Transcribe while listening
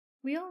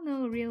We all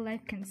know real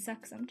life can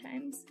suck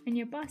sometimes, and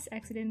your boss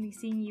accidentally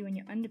seeing you in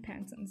your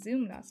underpants on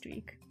Zoom last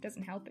week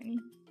doesn't help any.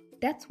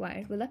 That's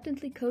why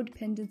reluctantly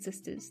codependent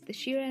sisters, the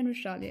Shira and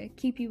Rashalia,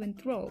 keep you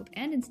enthralled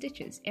and in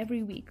stitches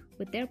every week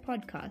with their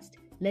podcast,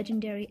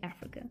 Legendary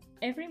Africa.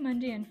 Every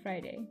Monday and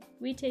Friday,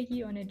 we take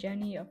you on a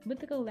journey of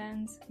mythical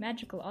lands,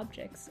 magical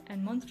objects,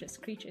 and monstrous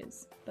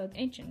creatures, both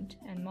ancient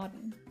and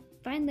modern.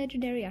 Find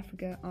Legendary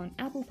Africa on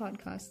Apple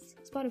Podcasts,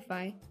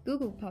 Spotify,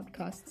 Google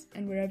Podcasts,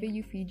 and wherever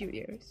you feed your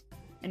ears.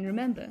 And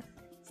remember,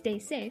 stay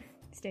safe,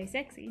 stay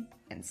sexy,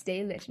 and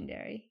stay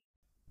legendary.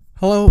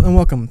 Hello and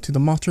welcome to the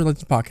Monster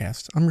Legends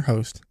Podcast. I'm your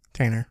host,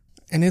 Tanner.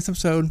 In this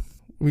episode,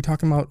 we'll be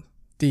talking about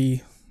the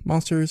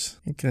monsters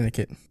in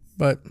Connecticut.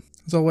 But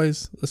as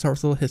always, let's start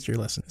with a little history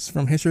lesson. It's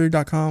from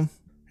history.com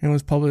and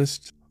was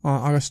published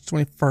on August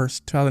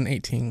 21st,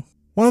 2018.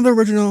 One of the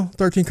original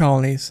 13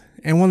 colonies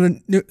and one of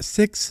the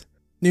 6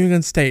 New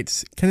England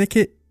states,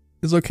 Connecticut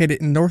is located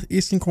in the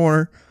northeastern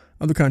corner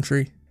of the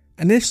country.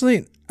 Initially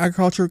an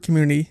agricultural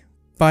community,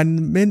 by the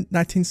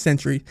mid-19th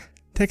century,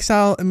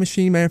 textile and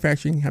machine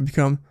manufacturing had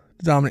become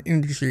the dominant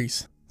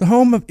industries. The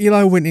home of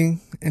Eli Whitney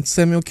and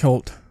Samuel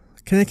Colt,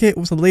 Connecticut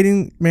was a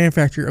leading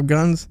manufacturer of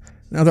guns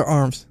and other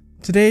arms.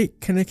 Today,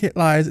 Connecticut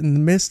lies in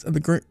the midst of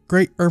the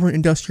great urban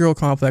industrial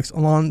complex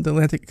along the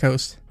Atlantic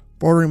coast,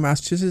 bordering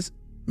Massachusetts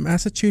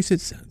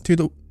to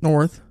the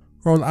north,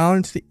 Rhode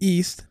Island to the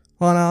east,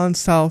 Long Island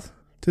south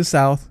to the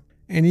south,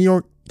 and New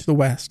York to the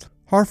west.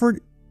 Hartford,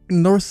 in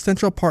the north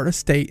central part of the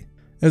state,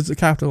 is the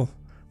capital.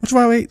 Which,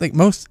 by the way, like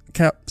most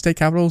state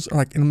capitals are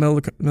like in the middle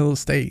of the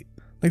state.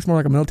 Like it's more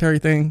like a military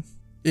thing.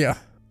 Yeah.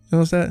 You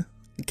notice that?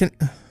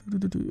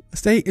 The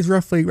state is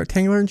roughly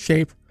rectangular in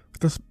shape,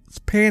 with the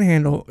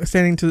panhandle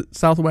extending to the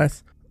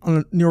southwest on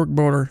the New York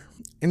border.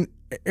 In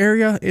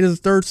area, it is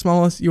the third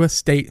smallest U.S.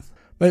 state,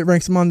 but it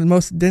ranks among the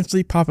most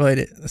densely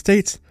populated. The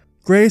state's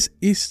greatest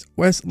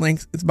east-west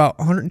length is about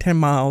 110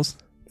 miles.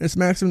 Its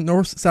maximum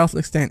north-south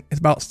extent is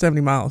about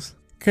 70 miles.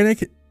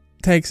 Connecticut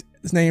takes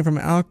its name from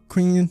an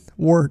Algonquian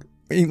word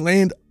meaning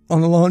land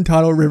on the Long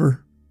Tidal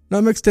River.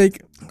 Nutmeg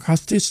State,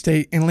 Constitution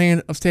State, and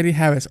Land of Stately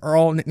Habits are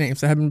all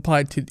nicknames that have been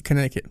applied to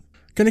Connecticut.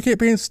 Connecticut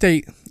became a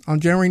state on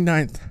January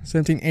 9th,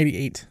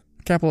 1788.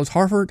 The capital is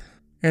Hartford.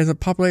 It has a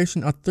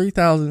population of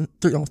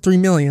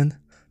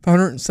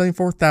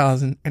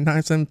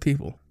 3,574,097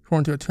 people,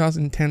 according to a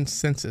 2010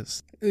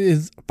 census. It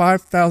is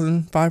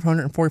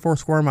 5,544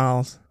 square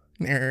miles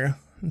in area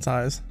and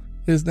size.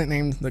 It is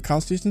nicknamed the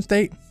Constitution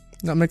State,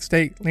 Nutmeg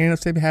State, Land of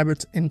Stately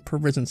Habits, and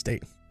Provision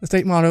State. The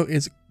state motto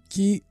is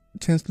Qui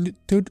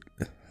Transtulit.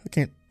 I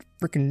can't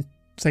freaking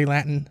say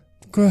Latin.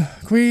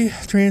 Qui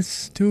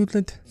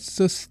transtulit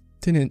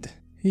sustenent.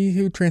 He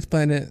who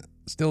transplanted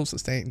still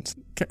sustains.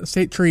 The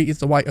state tree is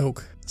the white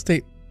oak. The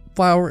state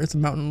flower is the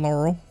mountain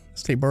laurel. The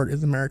state bird is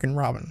the American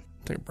robin.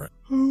 State bird.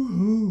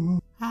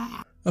 The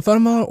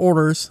Fundamental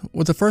Orders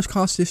was the first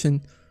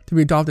constitution to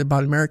be adopted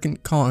by the American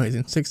colonies in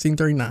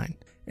 1639.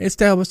 It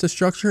established the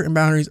structure and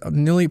boundaries of the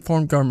newly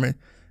formed government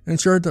and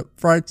ensured the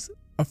rights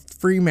of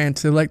free men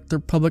to elect their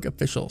public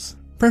officials.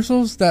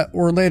 Principles that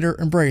were later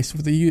embraced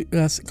with the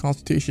U.S.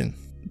 Constitution.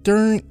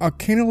 During a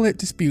candlelit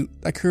dispute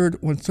that occurred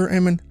when Sir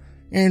Edmund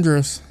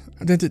Andros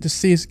attempted to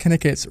seize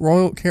Connecticut's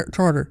royal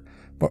charter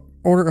by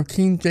order of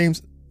King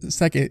James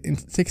II in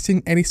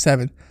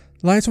 1687,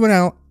 the lights went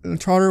out and the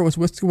charter was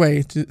whisked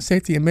away to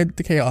safety amid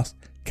the chaos.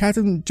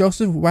 Captain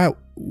Joseph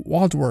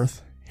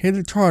Wadsworth hid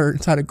the charter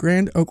inside a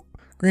grand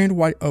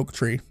white oak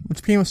tree,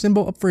 which became a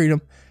symbol of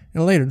freedom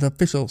and later the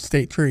official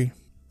state tree.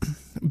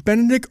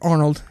 Benedict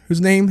Arnold, whose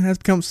name has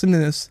become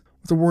synonymous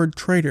with the word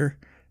traitor,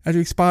 as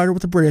he expired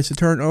with the British to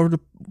turn over the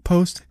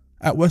post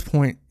at West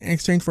Point in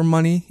exchange for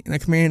money and a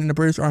command in the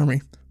British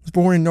Army, was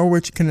born in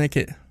Norwich,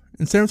 Connecticut.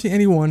 In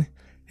 1781,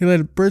 he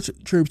led British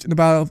troops in the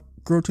Battle of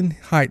Groton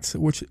Heights,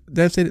 which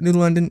devastated New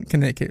London,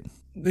 Connecticut.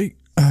 The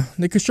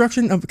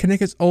construction of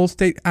Connecticut's old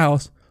state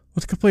house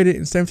was completed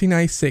in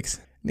 1796.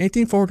 In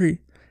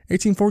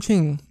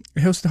 1814,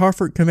 it hosted the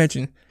Hartford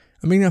Convention,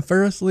 a meeting of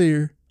various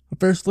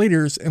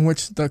leaders in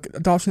which the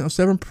adoption of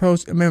 7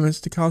 proposed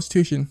amendments to the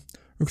Constitution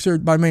were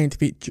considered by many to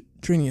be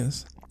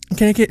treasonous.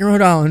 Connecticut and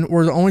Rhode Island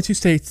were the only 2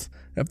 states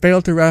that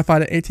failed to ratify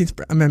the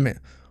 18th Amendment,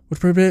 which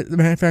prohibited the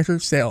manufacture,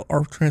 sale,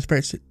 or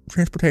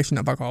transportation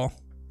of alcohol.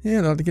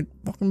 Yeah, they'll get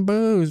fucking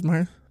booze,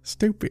 man.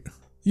 Stupid.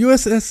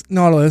 USS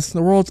Nautilus,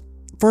 the world's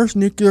first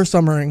nuclear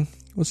submarine,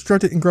 was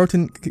constructed in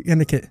Groton,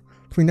 Connecticut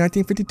between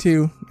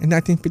 1952 and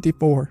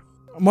 1954.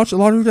 Much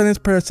larger than its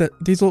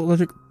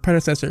diesel-electric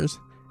predecessors,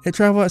 it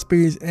traveled at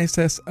speeds in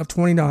excess of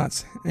 20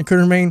 knots and could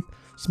remain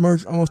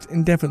submerged almost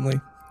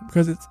indefinitely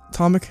because its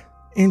atomic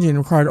engine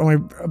required only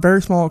a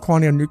very small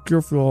quantity of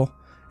nuclear fuel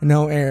and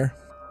no air.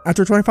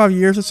 After 25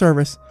 years of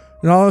service,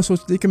 the Nautilus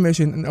was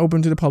decommissioned and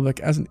opened to the public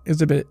as an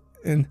exhibit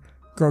in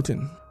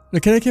Groton.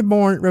 The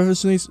Connecticut-born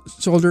Revolutionary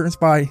soldier and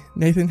spy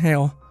Nathan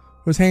Hale,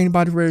 who was hanged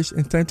by the British in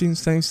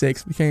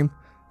 1776, became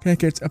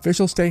Connecticut's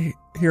official state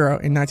hero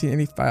in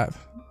 1985.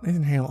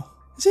 Nathan Hale.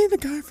 Is he the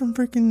guy from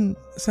freaking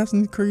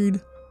Assassin's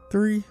Creed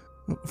 3?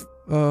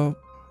 Yeah.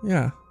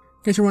 In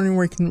case you're wondering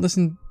where you can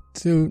listen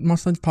to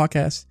Monster Legends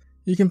podcast,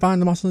 You can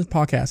find the Monster Legends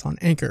Podcast on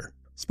Anchor,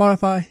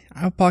 Spotify,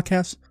 Apple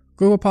Podcasts,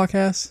 Google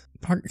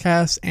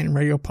Podcasts, and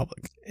Radio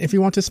Public. If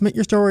you want to submit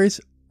your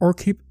stories or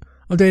keep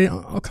updated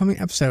on upcoming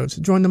episodes,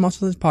 join the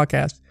Monster Legends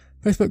Podcast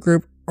Facebook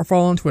group or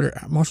follow on Twitter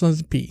at Monster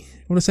Legends P. If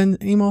you want to send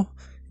an email,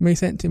 you may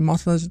send it to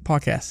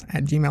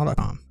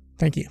monsterlegendspodcast@gmail.com.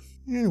 Thank you.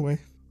 Anyway,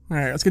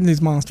 alright, let's get into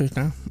these monsters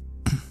now.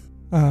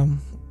 Again,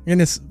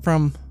 this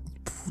from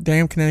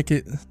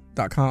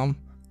damnconnecticut.com.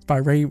 It's by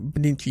Ray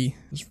Benici.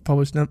 It's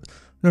published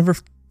November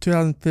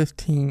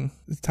 2015.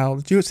 It's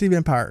titled Jewett City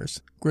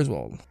Vampires,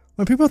 Griswold.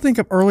 When people think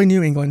of early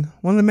New England,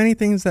 one of the many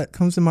things that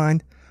comes to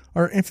mind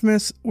are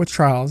infamous witch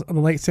trials of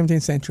the late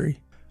 17th century,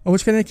 of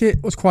which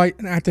Connecticut was quite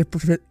an active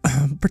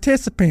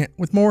participant,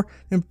 with more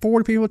than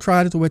 40 people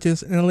tried as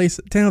witches and at least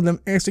 10 of them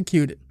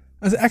executed.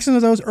 As the action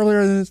of those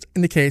earlier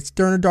indicates,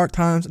 during the dark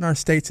times in our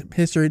state's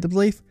history, the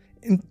belief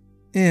in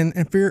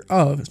and fear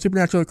of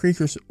supernatural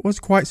creatures was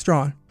quite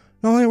strong.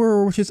 Not only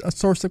were witches a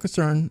source of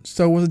concern,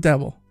 so was the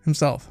devil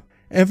himself,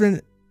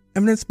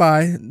 evidenced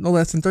by no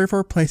less than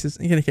 34 places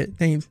in Connecticut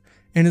named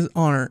in his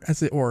honor,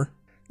 as it were.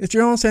 This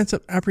general sense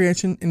of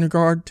apprehension in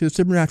regard to the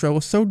supernatural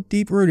was so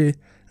deep-rooted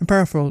and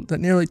powerful that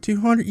nearly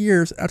 200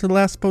 years after the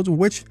last supposed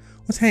witch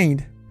was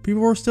hanged,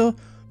 people were still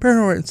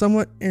paranoid and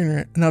somewhat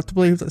ignorant enough to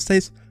believe that the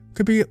states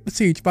could be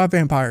besieged by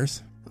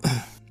vampires.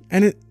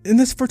 And in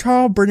this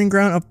fertile breeding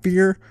ground of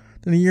fear,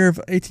 in the year of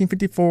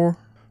 1854,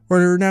 where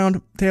the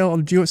renowned tale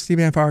of Jewett City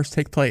Vampires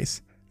take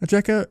place.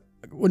 Nadreka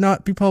would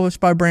not be published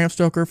by Bram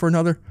Stoker for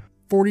another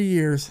 40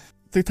 years.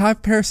 The type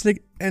of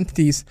parasitic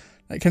entities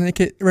that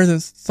Connecticut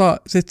residents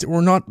thought existed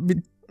were not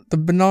the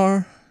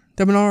banal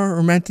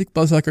romantic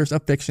bloodsuckers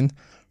of fiction,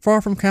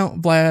 far from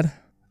Count Vlad,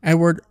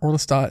 Edward, or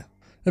Lestat.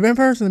 The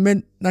vampires in the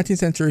mid-19th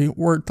century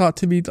were thought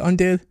to be the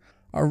undead,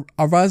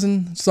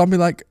 arising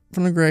zombie-like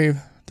from the grave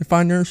to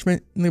find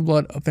nourishment in the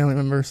blood of family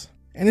members.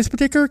 In this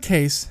particular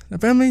case, the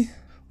family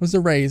was the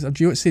Rays of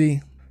Jewett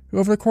City, who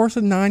over the course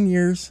of 9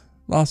 years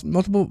lost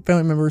multiple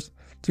family members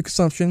to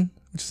consumption,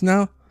 which is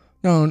now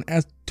known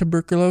as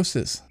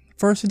tuberculosis. The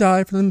first to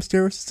die from the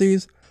mysterious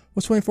disease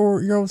was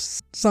 24-year-old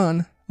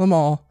son,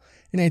 Lamal,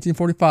 in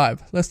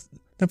 1845. Less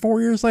than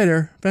 4 years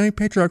later, family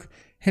patriarch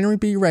Henry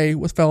B. Ray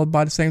was felled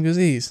by the same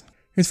disease.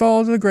 He was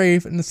followed to the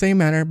grave in the same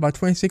manner by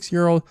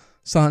 26-year-old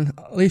son,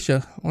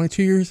 Alicia, only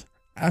 2 years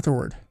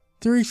afterward.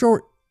 3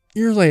 short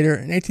years later,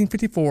 in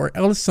 1854,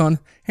 eldest son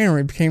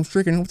Henry became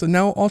stricken with the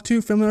now all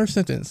too familiar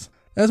symptoms.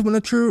 That is when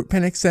the true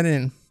panic set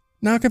in.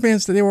 Now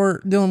convinced that they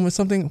were dealing with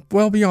something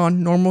well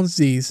beyond normal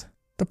disease,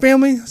 the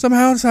family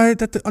somehow decided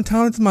that the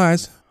untimely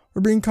demise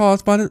were being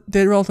caused by the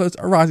dead relatives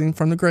arising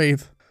from the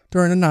grave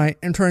during the night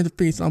and turning to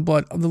feast on the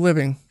blood of the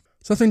living.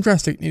 Something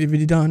drastic needed to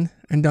be done,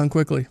 and done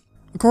quickly.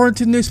 According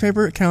to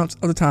newspaper accounts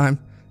of the time,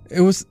 it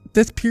was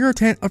this pure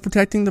intent of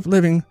protecting the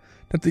living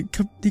that the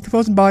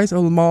decomposing bodies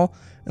of Lamal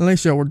and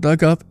Alicia were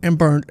dug up and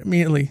burned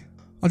immediately.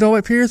 Although it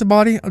appears the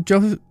body of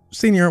Joseph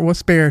Sr. was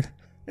spared,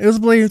 it was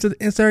believed that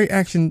the necessary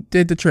action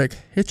did the trick.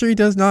 History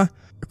does not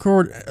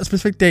record a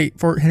specific date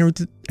for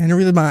Henry's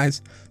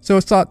demise, so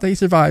it's thought that he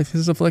survived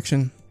his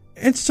affliction.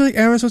 Interestingly,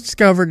 evidence was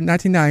discovered in the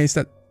 1990s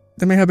that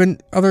there may have been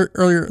other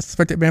earlier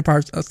suspected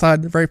vampires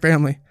outside the very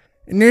family.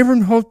 In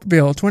neighboring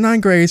Hopeville,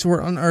 29 graves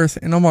were unearthed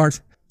in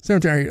Omar's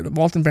cemetery of the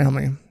Walton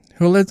family,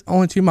 who lived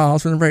only 2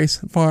 miles from the Race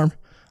farm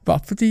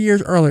about 50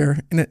 years earlier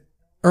in the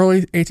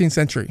early 18th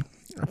century.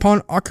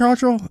 Upon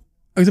archaeological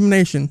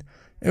examination,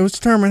 it was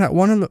determined that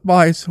one of the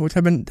bodies, which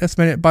had been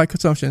decimated by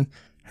consumption,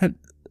 had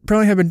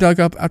been dug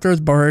up after it was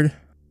buried.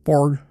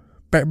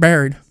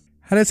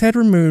 Had its head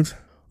removed,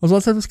 was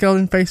left of the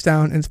skeleton face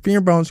down, and its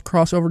finger bones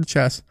crossed over the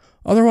chest.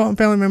 Other Walton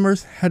family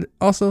members had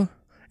also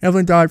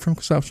evidently died from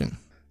consumption.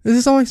 This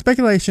is only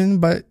speculation,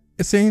 but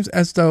it seems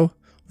as though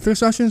the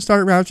consumption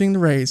started ravaging the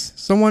Rays.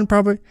 Someone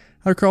probably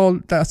had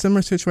recalled that a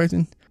similar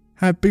situation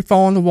had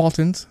befallen the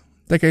Waltons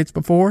decades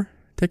before,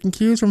 taking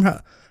cues from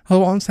how the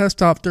Waltons had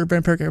stopped their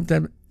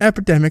vampiric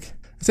epidemic.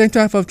 The same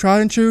type of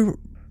tried and true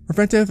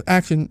preventive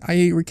action,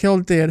 i.e. kill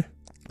the dead,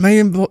 may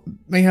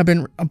have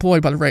been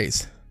employed by the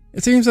Rays.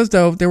 It seems as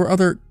though there were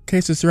other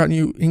cases throughout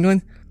New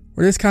England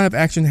where this kind of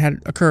action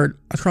had occurred,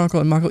 as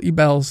chronicled in Michael E.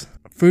 Bell's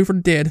Food for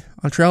the Dead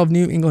on Trail of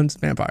New England's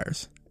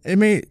Vampires. It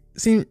may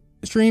seem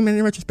extreme, and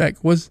in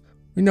retrospect, we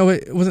know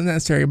it wasn't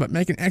necessary, but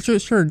making extra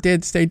sure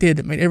dead stay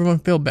dead made everyone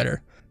feel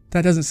better.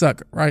 That doesn't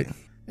suck, right?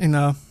 And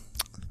I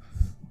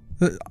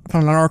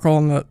found an article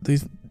on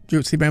these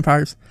Jewett City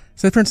Vampires.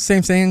 So it's pretty much the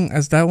same thing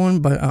as that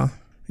one, but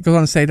it goes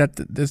on to say that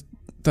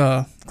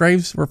the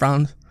graves were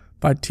found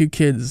by 2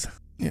 kids.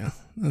 Yeah,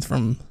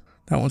 that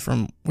one's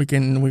from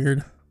Weekend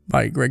Weird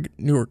by Greg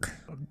Newark,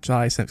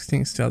 July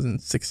 16,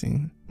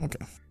 2016. Okay.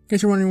 In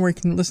case you're wondering where you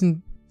can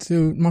listen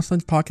to Monster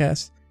Legends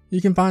Podcast,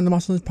 you can find the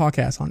Monster Legends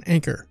Podcast on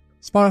Anchor,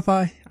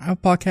 Spotify, Apple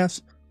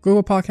Podcasts,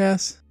 Google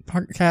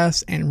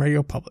Podcasts, and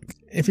Radio Public.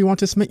 If you want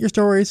to submit your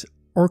stories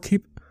or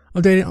keep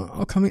updated on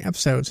upcoming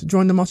episodes,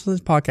 join the Monster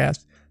Legends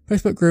Podcast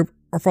Facebook group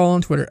or follow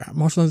on Twitter at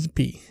Monster Legends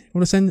P. If you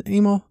want to send an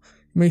email,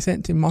 you may send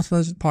it to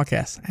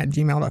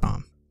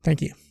monsterlegendspodcast@gmail.com.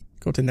 Thank you.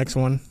 Go to the next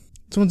one.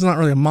 This one's not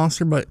really a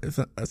monster, but it's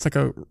like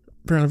a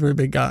apparently really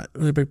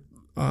big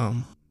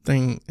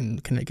thing in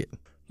Connecticut.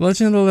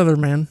 Legend of the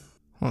Leatherman.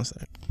 Hold on a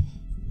sec.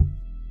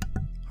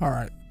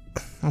 Alright,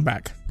 I'm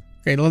back.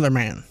 Okay, the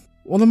Leatherman.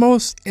 One of the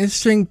most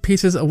interesting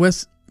pieces of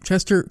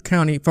Westchester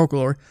County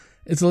folklore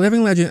is the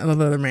living legend of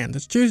the Leatherman. The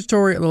true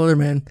story of the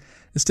Leatherman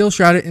is still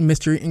shrouded in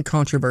mystery and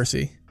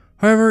controversy.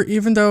 However,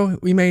 even though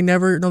we may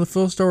never know the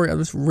full story of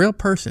this real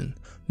person,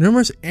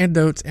 numerous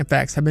anecdotes and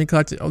facts have been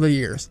collected over the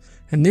years,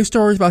 and new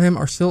stories about him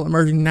are still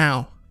emerging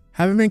now,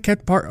 having been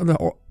kept part of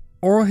the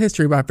oral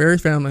history by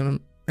various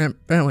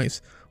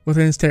families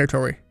within his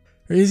territory.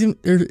 There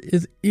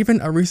is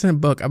even a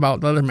recent book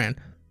about the Leatherman,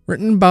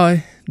 written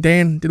by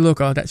Dan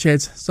DeLuca, that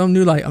sheds some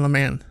new light on the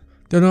man.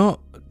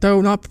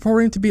 Though not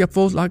purporting to be a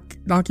full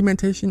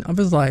documentation of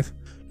his life,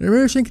 the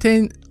information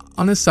contained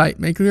on his site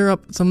may clear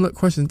up some of the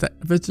questions that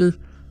visitors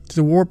to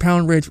the War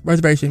Pound Ridge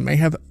Reservation may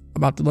have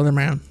about the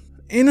Leatherman.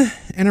 In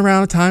and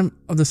around the time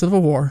of the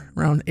Civil War,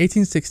 around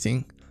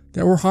 1816,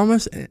 there were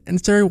harmless and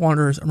necessary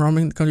wanderers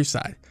roaming the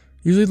countryside,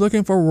 usually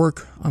looking for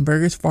work on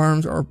various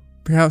farms or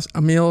perhaps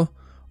a meal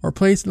or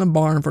place in a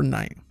barn for the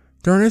night.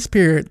 During this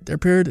period, there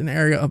appeared in the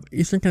area of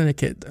eastern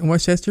Connecticut and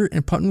Westchester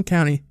and Putnam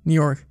County, New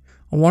York,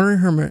 a wandering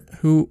hermit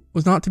who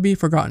was not to be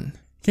forgotten.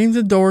 He came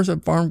to the doors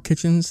of farm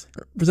kitchens,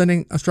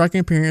 presenting a striking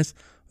appearance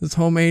with his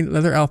homemade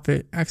leather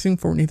outfit, asking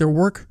for neither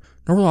work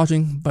nor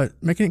lodging, but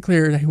making it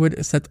clear that he would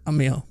accept a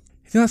meal.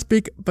 He did not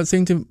speak, but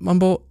seemed to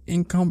mumble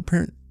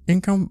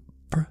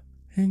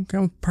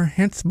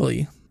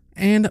incomprehensibly,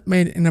 and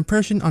made an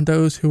impression on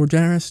those who were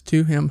generous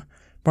to him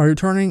by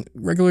returning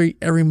regularly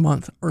every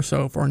month or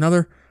so for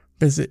another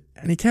visit,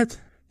 and he kept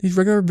these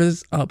regular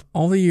visits up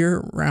all the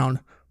year round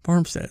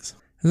farmsteads,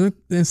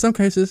 in some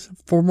cases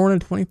for more than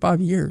 25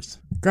 years.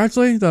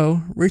 Gradually,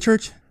 though,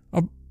 research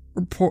of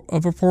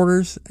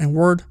reporters and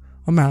word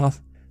of mouth,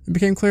 it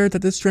became clear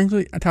that this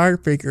strangely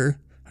attired figure,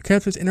 who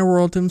kept his inner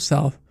world to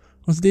himself,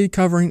 was indeed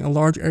covering a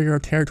large area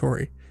of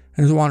territory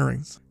in his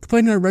wanderings,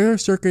 completing a regular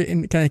circuit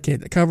in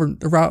Connecticut that covered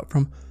the route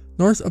from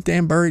north of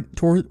Danbury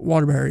toward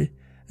Waterbury,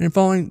 and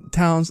following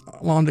towns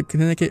along the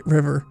Connecticut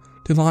River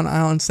to Long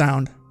Island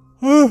Sound.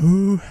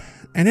 And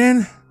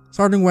then,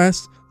 starting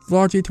west,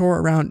 largely tore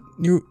around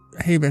New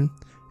Haven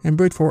and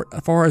Bridgeport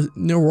as far as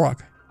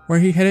Newark, where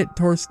he headed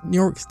towards New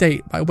York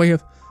State by way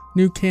of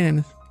New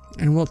Canaan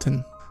and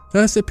Wilton.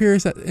 Thus, it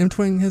appears that in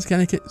between his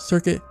Connecticut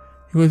circuit,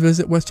 he would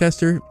visit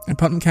Westchester and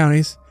Putnam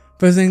counties,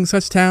 visiting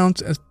such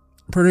towns as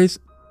Purdy's,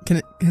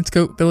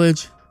 Kinscote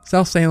Village,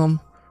 South Salem,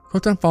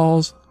 Croton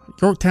Falls,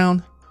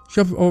 Yorktown,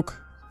 Shelby Oak,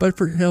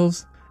 Bedford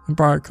Hills, and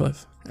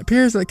Briarcliff. It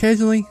appears that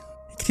occasionally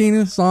he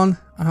continues on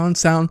Island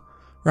Sound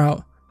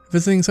route,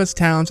 visiting such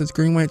towns as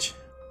Greenwich,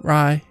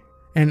 Rye,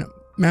 and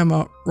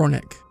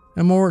Mamaroneck,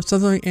 a more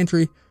southerly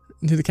entry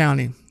into the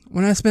county.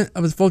 One estimate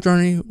of his full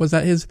journey was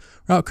that his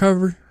route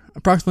covered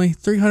approximately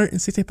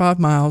 365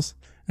 miles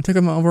and took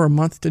him over a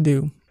month to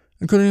do,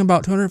 including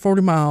about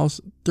 240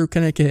 miles through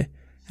Connecticut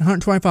and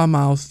 125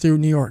 miles through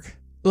New York.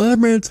 The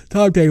Leatherman's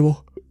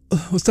timetable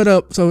was set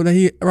up so that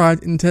he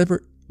arrived in a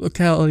separate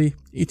locality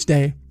each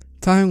day.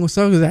 The timing was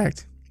so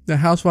exact that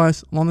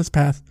housewives along this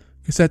path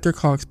could set their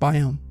clocks by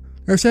him.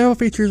 There are several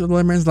features of the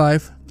Leatherman's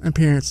life and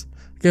appearance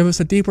that give us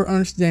a deeper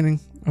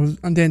understanding of his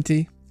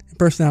identity and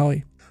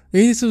personality. The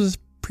easiest was his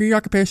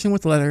preoccupation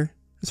with leather,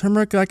 his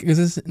hermit-like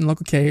existence in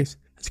local caves,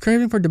 his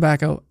craving for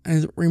tobacco, and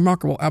his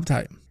remarkable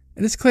appetite.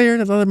 It is clear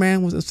that the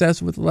Leatherman was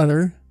obsessed with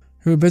leather,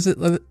 who would visit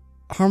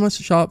harness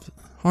shops,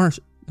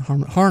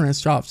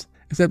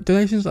 accept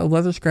donations of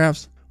leather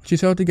scraps, which he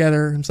sewed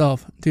together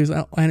himself into his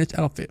outlandish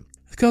outfit.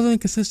 His clothing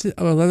consisted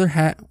of a leather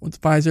hat with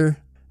visor,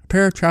 a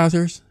pair of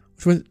trousers,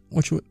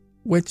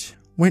 which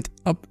went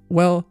up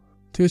well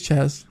to his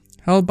chest,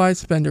 held by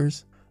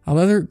suspenders, a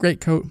leather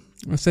greatcoat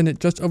extended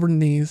just over the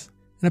knees,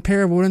 and a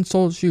pair of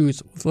wooden-soled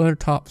shoes with leather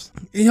tops.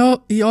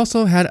 He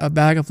also had a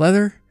bag of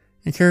leather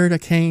and carried a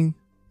cane.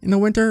 In the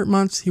winter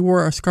months, he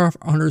wore a scarf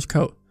under his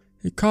coat.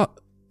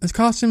 His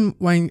costume,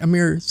 weighing a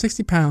mere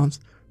 60 pounds,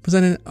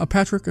 presented a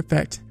patchwork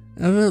effect,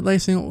 and leather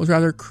lacing was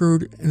rather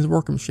crude in his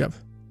workmanship.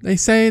 They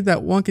say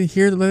that one could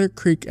hear the leather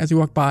creak as he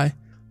walked by,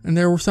 and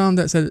there were some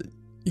that said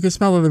you could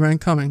smell the Leatherman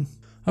coming.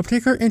 Of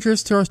particular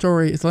interest to our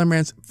story is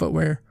Leatherman's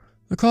footwear.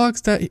 The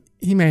clogs that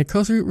he made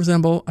closely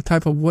resemble a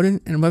type of wooden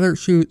and leather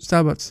shoe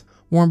sabots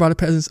worn by the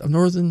peasants of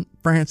northern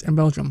France and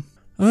Belgium.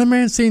 The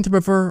Leatherman seemed to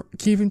prefer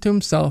keeping to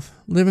himself,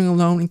 living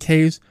alone in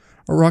caves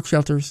or rock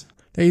shelters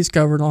that he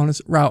discovered on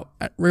his route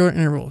at regular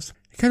intervals.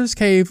 He kept his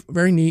cave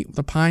very neat with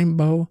a pine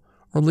bough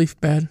or leaf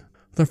bed,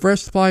 with a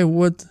fresh supply of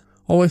wood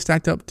always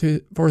stacked up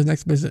for his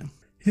next visit.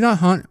 He did not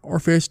hunt or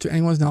fish to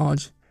anyone's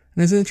knowledge,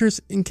 and his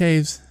interest in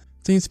caves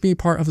seems to be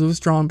part of his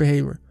withdrawn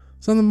behavior.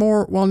 Some of the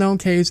more well-known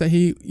caves that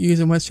he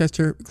used in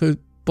Westchester include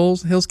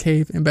Bull's Hills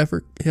Cave in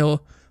Bedford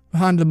Hill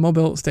behind the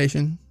Mobile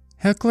Station,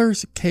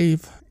 Heckler's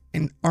Cave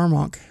in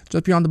Armonk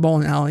just beyond the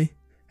bowling alley,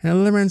 and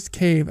Leatherman's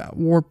Cave at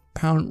War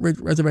Pound Ridge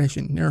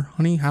Reservation near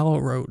Honey Hollow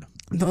Road.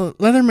 The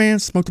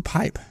Leatherman smoked a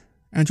pipe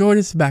and enjoyed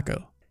his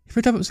tobacco. He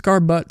picked up cigar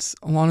butts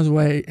along his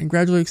way and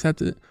gradually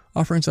accepted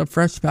offerings of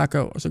fresh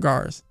tobacco or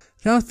cigars.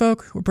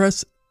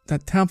 The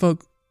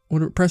townsfolk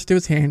would press to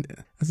his hand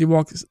as he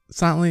walked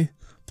silently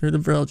through the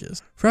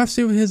villages. Perhaps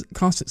due to his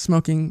constant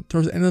smoking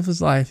towards the end of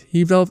his life, he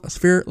developed a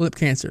severe lip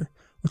cancer,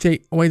 which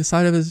ate away the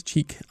side of his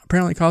cheek,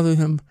 apparently causing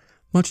him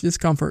much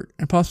discomfort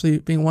and possibly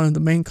being one of the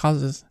main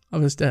causes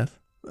of his death.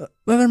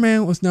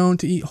 Leatherman was known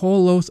to eat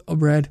whole loaves of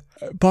bread,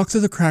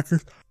 boxes of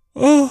crackers,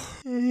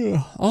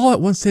 all at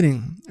one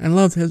sitting, and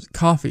loved his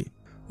coffee,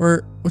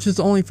 which is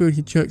the only food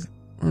he took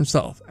for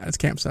himself at his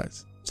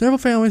campsites. Several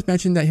families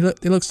mentioned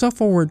that they looked so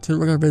forward to the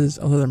regular visits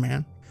of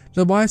Leatherman.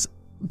 The wives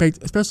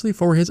baked especially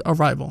for his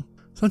arrival,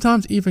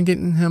 sometimes even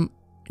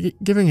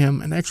giving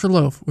him an extra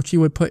loaf which he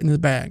would put in his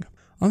bag.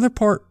 Another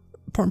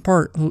important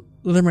part of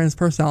Leatherman's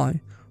personality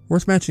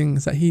worth mentioning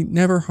is that he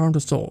never harmed a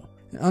soul,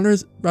 and under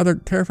his rather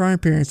terrifying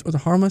appearance was a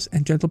harmless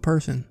and gentle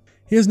person.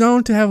 He is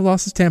known to have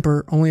lost his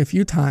temper only a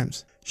few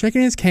times,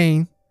 shaking his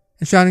cane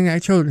and shouting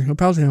at children who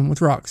pelted him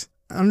with rocks.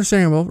 An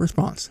understandable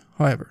response,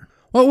 however.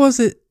 What was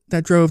it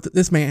that drove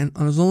this man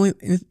on his lonely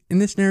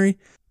itinerary,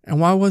 and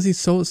why was he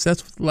so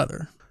obsessed with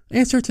leather? The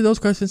answer to those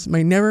questions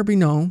may never be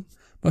known,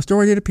 but a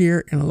story did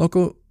appear in a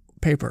local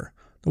paper,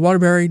 the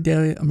Waterbury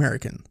Daily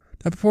American,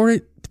 that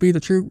purported to be the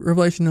true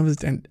revelation of his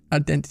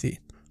identity.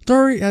 The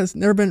story has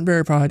never been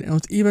verified and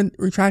was even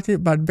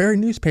retracted by the very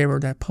newspaper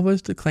that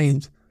published the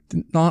claims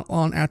not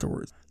long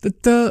afterwards.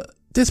 The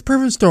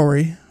disproven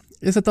story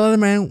is that the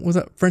Leatherman was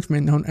a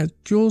Frenchman known as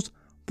Jules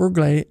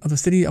Bourglet of the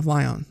city of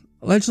Lyon.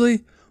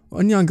 Allegedly,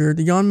 when younger,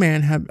 the young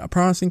man had a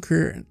promising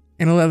career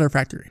in a leather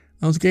factory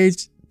and was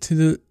engaged to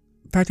the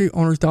factory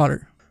owner's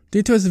daughter.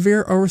 Due to a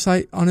severe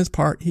oversight on his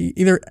part, he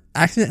either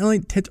accidentally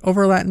tipped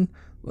over a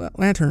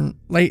lantern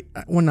late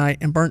one night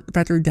and burnt the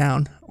factory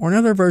down, or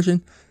another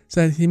version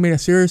said he made a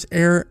serious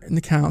error in the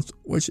accounts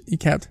which he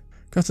kept,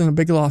 causing a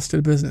big loss to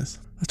the business.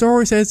 The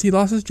story says he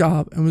lost his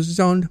job and was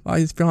disowned by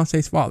his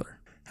fiance's father.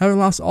 Having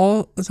lost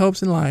all his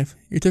hopes in life,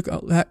 he took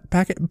a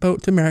packet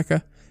boat to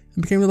America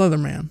and became the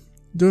Leatherman,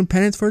 doing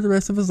penance for the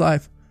rest of his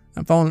life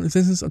and following a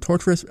sentence of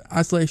torturous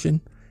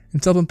isolation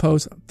and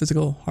self-imposed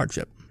physical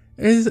hardship.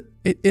 It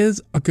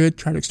is a good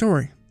tragic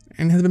story,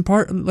 and has been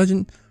part of the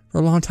legend for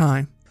a long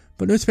time,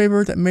 but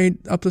newspapers that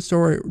made up the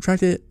story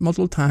retracted it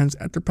multiple times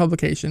after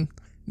publication,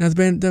 and has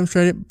been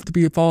demonstrated to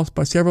be false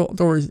by several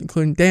authorities,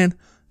 including Dan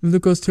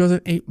DeLuca's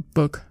 2008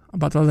 book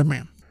about the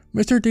Leatherman.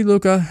 Mr.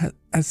 DeLuca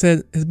has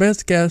said his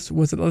best guess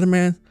was that the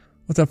Leatherman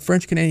was of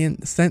French-Canadian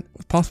descent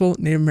with possible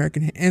Native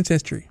American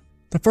ancestry.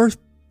 The first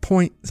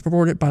point is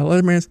purported by the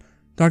Leatherman's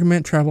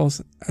documented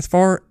travels as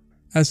far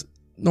as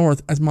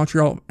north as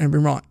Montreal and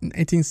Vermont in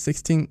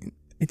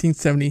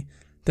 1870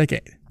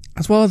 decade,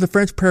 as well as the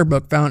French prayer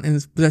book found in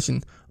his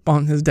possession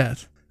upon his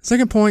death. The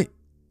second point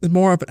is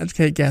more of an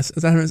educated guess,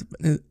 as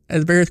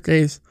various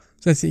graves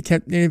says he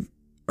kept native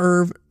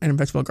herb and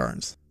vegetable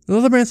gardens. The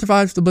Leatherman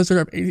survived the blizzard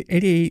of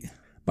 88.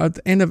 By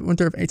the end of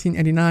winter of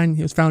 1889,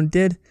 he was found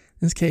dead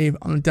in his cave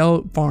on the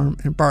Dell farm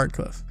in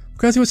Briarcliff.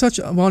 Because he was such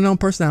a well-known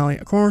personality,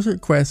 a coroner's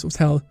inquest was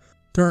held,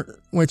 during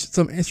which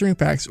some interesting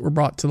facts were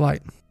brought to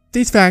light.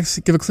 These facts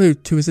give a clue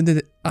to his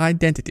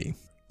identity.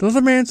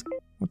 The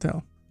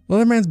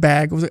Leatherman's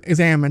bag was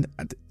examined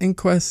at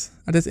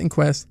this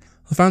inquest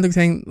was found to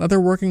contain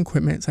leather working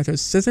equipment such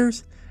as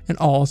scissors and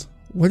awls,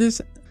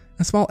 wedges,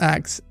 a small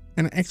axe,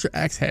 and an extra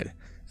axe head,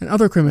 and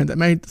other equipment that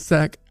made the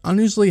sack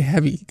unusually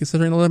heavy,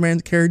 considering the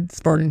Leatherman carried this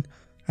burden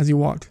as he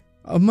walked.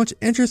 Of much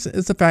interest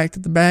is the fact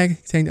that the bag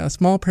contained a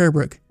small prayer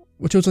book,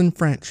 which was in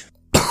French.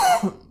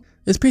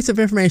 This piece of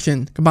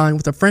information, combined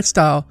with the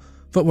French-style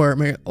footwear,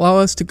 may allow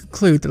us to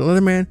conclude that the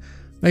Leatherman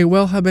may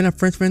well have been a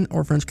Frenchman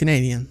or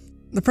French-Canadian.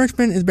 The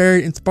Frenchman is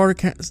buried in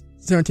Sparta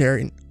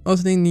Cemetery in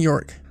Osny, New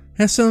York.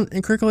 Heston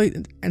incorrectly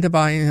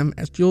identifying him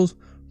as Jules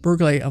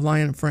Bourglet of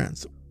Lyon,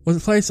 France,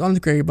 was placed on his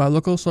grave by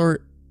local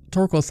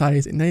historical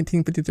societies in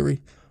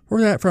 1953.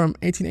 For that, from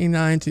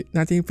 1889 to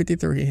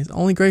 1953, his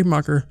only grave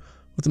marker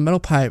was a metal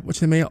pipe,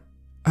 which may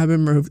have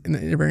been removed in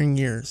the intervening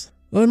years.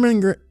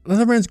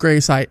 Leatherman's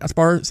grave site at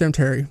Sparta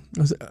Cemetery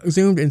was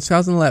exhumed in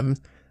 2011 in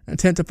an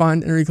attempt to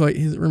find and recreate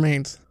his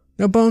remains.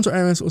 No bones or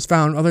evidence was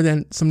found other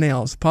than some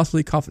nails,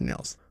 possibly coffin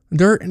nails. The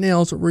dirt and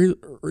nails were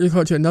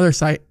relocated to another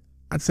site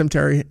at the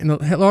cemetery, and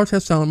a large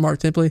headstone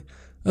marked simply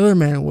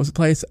Leatherman was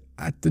placed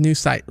at the new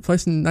site,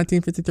 placed in the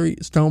 1953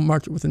 stone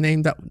marked with a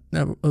name that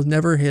was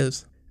never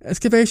his.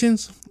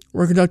 Excavations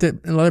were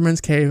conducted in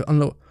Leatherman's cave on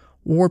the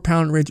Ward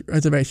Pound Ridge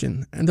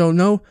Reservation, and though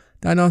no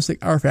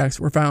diagnostic artifacts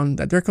were found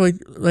that directly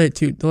related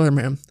to the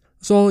Leatherman,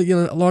 the soil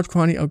yielded a large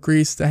quantity of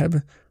grease that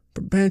had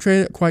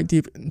penetrated quite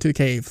deep into the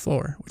cave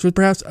floor, which was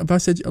perhaps a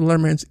vestige of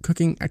Leatherman's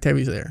cooking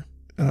activities there.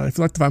 If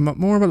you'd like to find out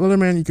more about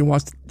Leatherman, you can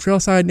watch the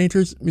Trailside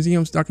Nature's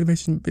Museum's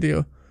documentation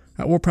video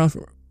at Ward Pound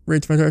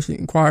Ridge Reservation.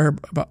 Inquire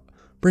about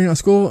bringing a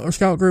school or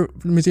scout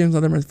group for the museum's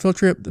Leatherman's field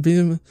trip.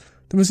 The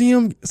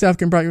museum staff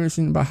can provide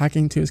information by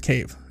hiking to his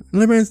cave.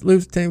 Leatherman's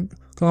loose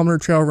 10-kilometer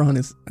trail run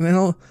is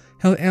held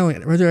annually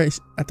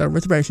at the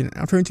reservation,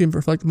 an opportunity to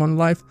reflect upon the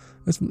life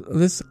of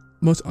this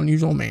most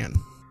unusual man.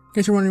 In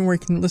case you're wondering where you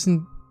can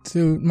listen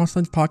to Monster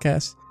Lunch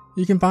Podcast,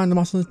 you can find the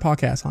Monster Lunch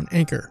Podcast on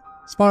Anchor,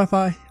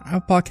 Spotify,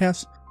 Apple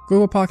Podcasts,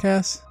 Google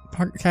Podcasts,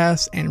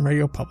 Podcast and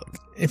Radio Public.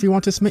 If you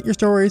want to submit your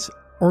stories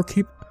or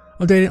keep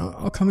updated on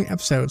upcoming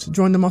episodes,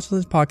 join the Monster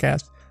Legends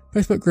Podcast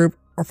Facebook group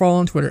or follow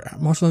on Twitter at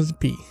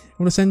MonsterLegendsP. If you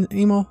want to send an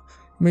email,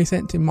 you may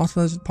send it to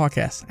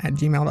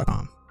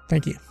monsterlegendspodcast@gmail.com.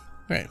 Thank you.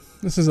 Okay,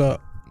 this is a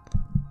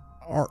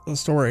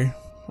story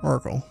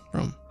article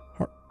from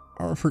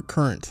Hartford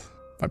Courant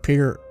by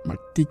Peter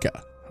Matika.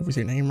 Hope you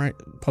say your name right.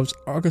 Published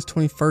August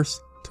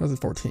 21st,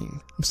 2014.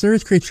 A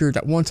mysterious creature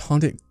that once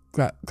haunted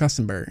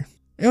Glastonbury.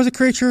 It was a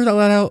creature that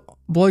let out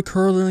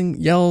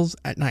blood-curdling yells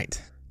at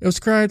night. It was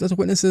described as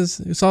witnesses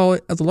who saw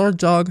it as a large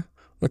dog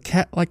with a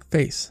cat-like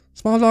face.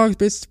 Small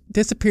dogs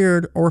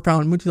disappeared or were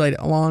found mutilated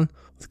along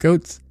with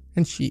goats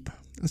and sheep.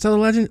 And so the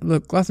legend of the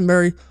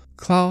Glastonbury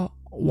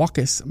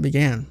Clawwalkus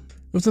began.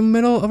 It was in the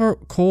middle of a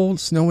cold,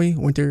 snowy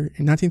winter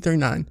in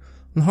 1939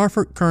 when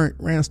Hartford Courant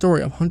ran a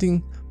story of a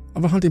hunting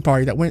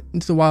party that went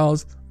into the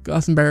wilds of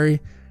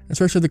Glastonbury in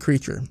search of the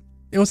creature.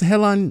 It was a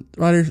headline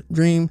writer's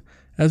dream,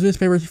 as the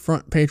newspaper's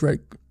front page read,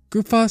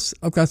 "Guffaws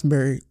of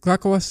Glastonbury,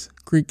 Glackawas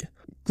Creek,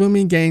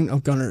 gloomy gang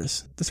of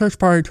gunners." The search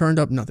party turned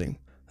up nothing.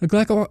 The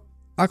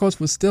Glackawas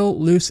was still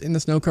loose in the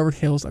snow-covered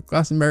hills of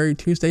Glastonbury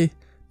Tuesday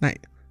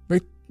night.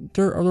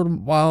 Victor of the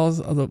wilds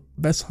of the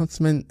best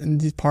huntsmen in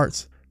these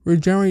parts.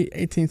 Read January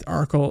 18th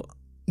article.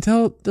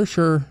 Until they're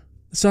sure,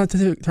 the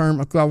scientific term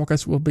of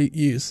Clawwalkus will be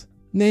used.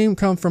 Name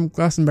comes from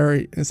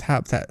Glastonbury and its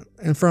habitat,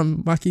 and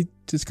from wacky to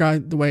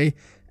describe the way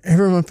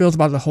everyone feels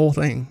about the whole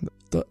thing.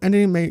 The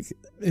ending makes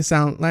it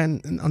sound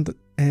Latin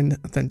and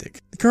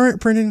authentic. The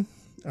Courant printed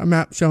a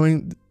map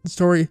showing the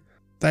story,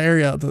 the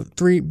area of the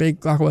three big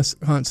Glackawas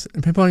hunts,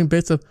 and pinpointing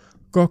bits of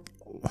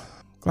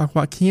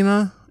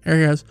Glackwakina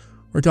areas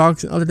where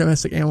dogs and other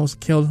domestic animals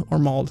killed or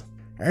mauled.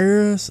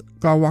 Areas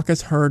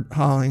Glackwalkus heard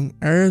howling.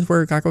 Areas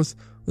where Glackawas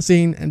was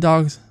seen and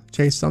dogs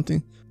chased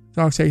something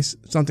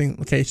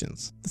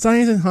locations. The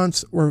sightings and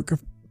hunts were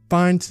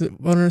confined to the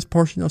wilderness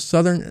portion of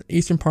southern and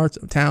eastern parts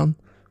of town.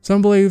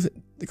 Some believe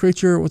the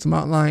creature was a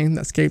mountain lion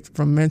that escaped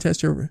from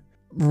Manchester,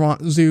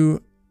 Vermont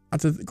Zoo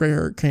after the Great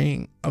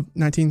Hurricane of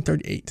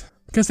 1938.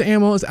 Because the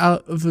animal is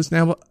out of its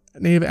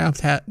native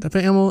habitat, the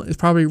animal is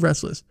probably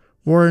restless,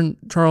 Warden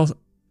Charles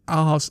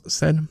Alhouse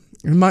said.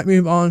 It might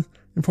move on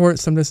and port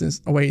some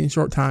distance away in a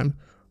short time.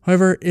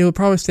 However, it will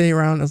probably stay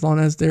around as long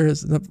as there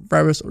is enough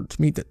rabbits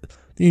to meet the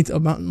needs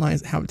of mountain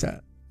lion's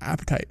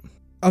appetite.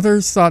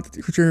 Others thought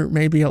the creature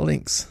may be a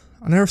lynx.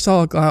 "I never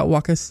saw a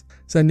Glackwalkus,"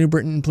 said a New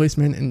Britain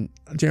policeman in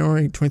a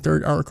January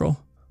 23rd article.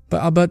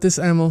 "But I'll bet this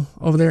animal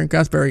over there in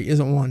Glastonbury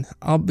isn't one.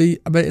 I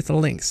bet it's a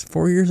lynx.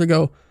 4 years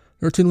ago,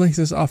 there were 2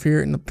 lynxes off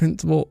here in the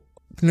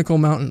Pinnacle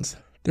Mountains.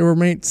 They were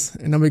mates,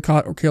 and nobody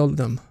caught or killed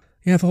them.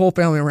 You have a whole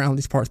family around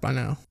these parts by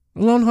now."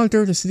 The lone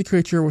hunter to see the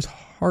creature was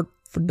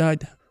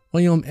Hartfordite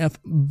William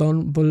F.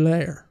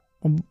 Bonbolour?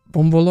 I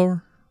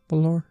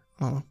don't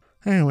know.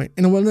 Anyway,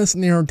 in the wilderness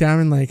near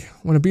Diamond Lake,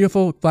 when a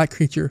beautiful black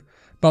creature,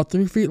 about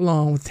 3 feet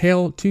long, with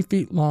tail 2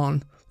 feet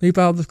long, leaped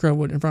out of the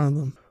scrubwood in front of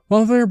them.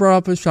 Wildfire brought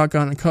up his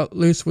shotgun and cut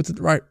loose with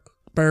the right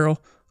barrel,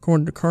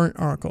 according to the Courant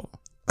article.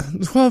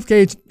 The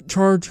 12-gauge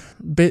charge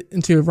bit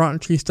into a rotten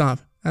tree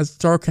stump as the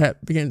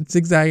Starcat began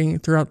zigzagging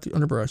throughout the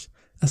underbrush.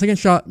 A second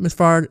shot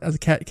misfired as the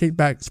cat kicked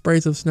back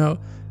sprays of snow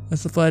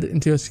as it fled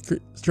into a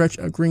stretch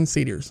of green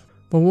cedars.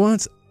 But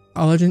once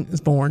a legend is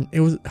born,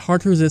 it was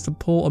hard to resist the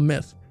pull of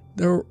myth.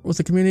 There was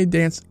a community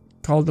dance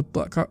called the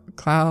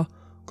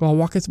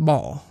Clawwalkus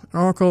Ball. An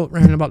article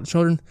ran about the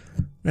children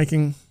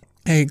making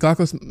a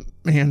Glackawas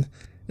man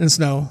in the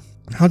snow.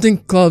 Hunting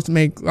clubs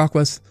made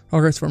Glackawas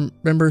targets for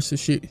members to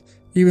shoot.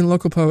 Even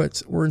local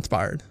poets were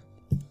inspired.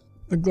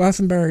 The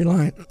Glastonbury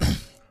lion,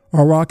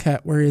 or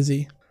wildcat, where is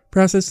he?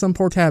 Perhaps it's some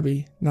poor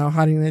tabby, now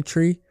hiding in a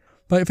tree.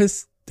 But if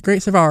it's the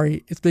great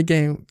safari, its big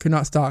game could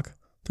not stalk.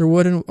 Through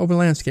wood and open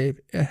landscape,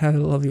 it had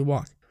a lovely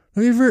walk.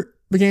 The fever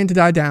began to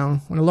die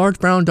down when a large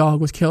brown dog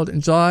was killed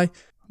in July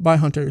by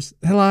hunters.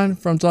 The headline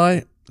from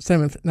July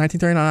 7th,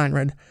 1939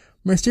 read,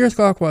 "Mysterious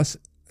Glackawas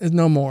is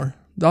no more.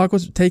 The dog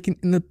was taken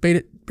in the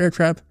baited bear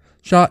trap,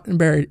 shot and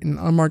buried in an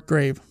unmarked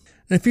grave.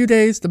 In a few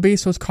days, the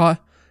beast was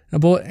caught and a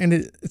bullet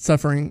ended its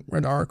suffering,"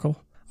 read the article.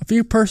 A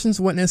few persons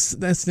witnessed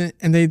the incident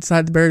and they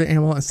decided to bury the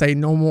animal and say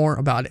no more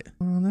about it.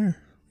 There.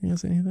 You don't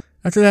see anything.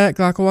 After that,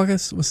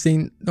 Glackwalkus was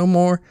seen no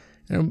more,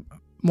 and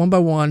one by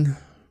one,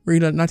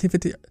 read a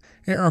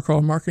 1958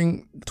 article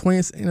marking the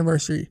 20th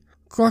anniversary.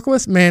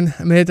 Glackawas men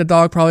admitted the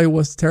dog probably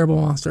was a terrible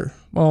monster.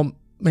 Well,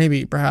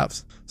 maybe,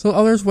 perhaps. So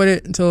others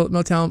waited until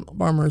Milltown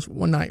farmers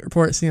one night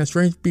reported seeing a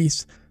strange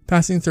beast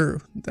passing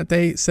through that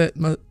they said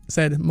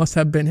must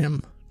have been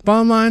him. The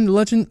bottom line, the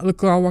legend of the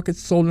Glackwalkus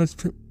sold in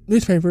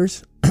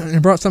newspapers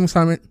and brought some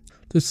excitement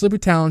to Sleepy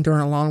Town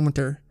during a long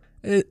winter.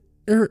 It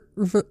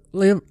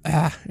revealed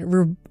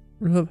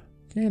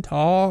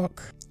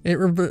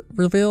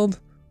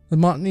the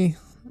monotony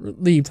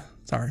relieved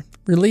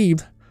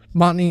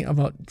monotony of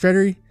a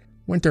dreary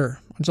winter.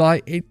 On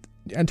July 8th,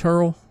 the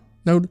editorial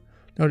noted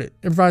it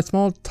provided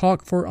small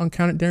talk for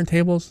uncounted dinner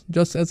tables,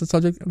 just as the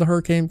subject of the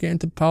hurricane began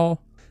to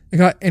pall. It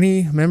got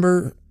any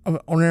member of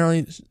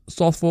ordinarily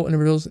slothful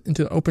individuals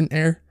into the open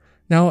air.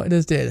 Now it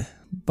is dead,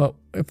 but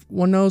if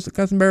one knows the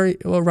Glastonbury,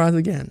 it will rise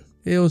again.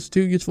 It was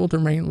too useful to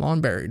remain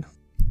long buried.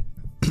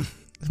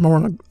 Here's more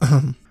on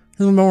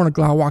the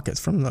Glawalkus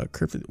from the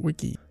Cryptid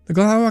Wiki. The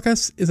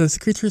Glawalkus is a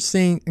creature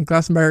seen in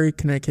Glastonbury,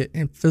 Connecticut,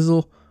 and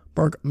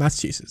Fizzleburg,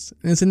 Massachusetts.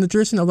 And it's in the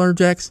jurisdiction of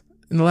lumberjacks.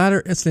 In the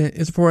latter incident,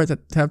 it's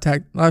reported to have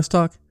attacked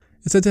livestock.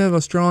 It's said to have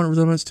a strong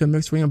resemblance to a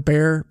mix between a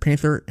bear,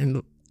 panther,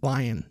 and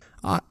lion.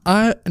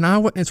 An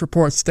eyewitness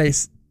report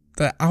states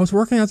that I was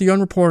working as a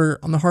young reporter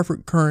on the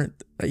Hartford Courant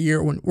that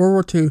year when World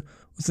War II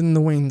was in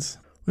the wings.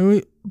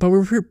 But we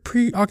were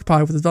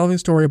preoccupied with the developing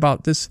story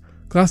about this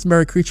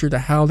Glastonbury creature that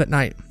howled at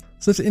night,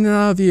 slipped in and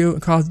out of view,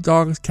 and caused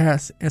dogs,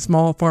 cats, and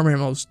small farm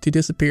animals to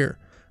disappear.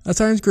 As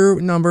sightings grew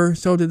in number,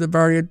 so did the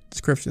variety of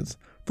descriptions.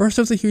 First,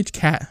 it was a huge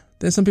cat.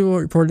 Then some people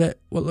reported that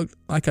what looked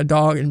like a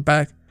dog in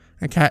back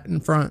and a cat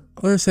in front.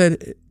 Others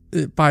said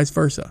it vice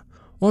versa.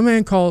 One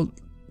man called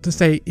to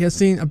say he had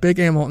seen a big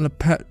animal in a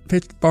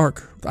pitch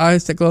dark with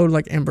eyes that glowed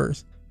like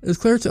embers. It was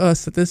clear to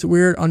us that this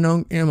weird,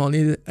 unknown animal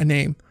needed a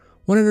name.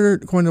 One editor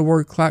coined the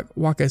word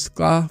Glawalkus,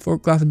 Gla for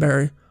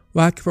Glastonbury,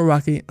 Wack for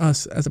wacky,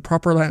 us as a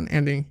proper Latin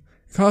ending.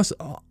 It caught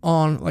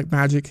on like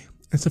magic,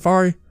 and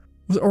Safari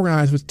was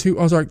organized with 2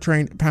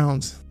 Ozark-trained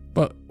pounds,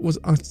 but was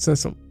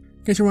unsuccessful.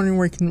 In case you're wondering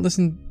where you can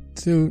listen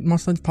to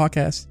Monster Legends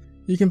Podcast,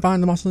 you can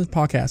find the Monster Legends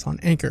Podcast on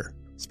Anchor,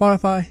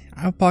 Spotify,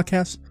 Apple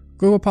Podcasts,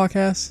 Google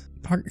Podcasts,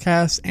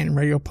 and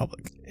Radio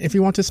Public. If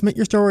you want to submit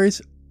your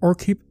stories or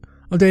keep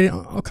updated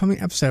on upcoming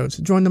episodes,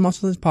 join the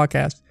Monster Legends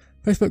Podcast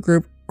Facebook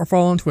group or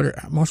follow on Twitter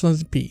at Monster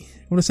Legends P. If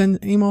you want to send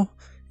an email,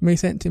 you may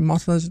send it to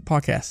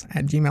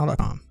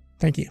monsterlegendspodcast@gmail.com.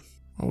 Thank you.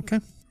 Okay.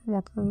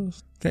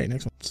 Walkers. Okay,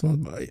 next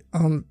one.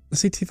 The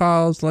CT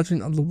Files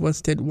Legend of the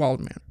Woodstead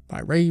Wildman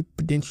by Ray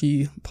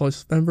Pedinci,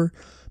 published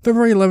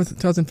February 11th,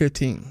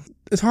 2015.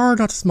 It's hard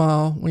not to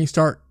smile when you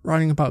start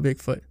writing about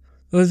Bigfoot,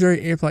 the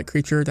legendary ape-like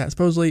creature that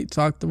supposedly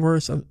stalked the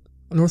forests of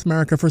North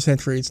America for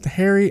centuries. The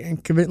hairy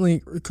and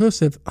conveniently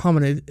reclusive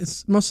hominid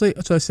is mostly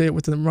associated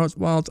with the remote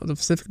wilds of the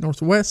Pacific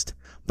Northwest,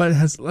 but it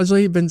has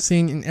allegedly been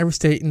seen in every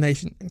state in the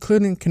nation,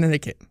 including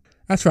Connecticut.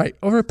 That's right,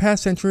 over the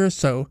past century or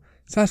so,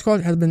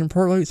 Sasquatch has been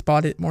reportedly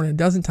spotted more than a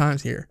dozen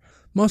times here,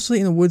 mostly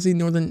in the woodsy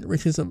northern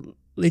reaches of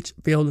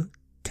Litchfield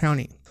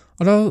County.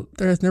 Although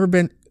there has never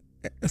been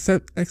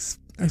exceptions,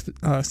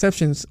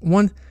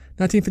 one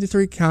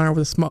 1953 encounter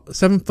with a small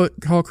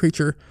 7-foot tall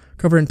creature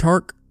covered in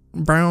dark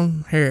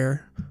brown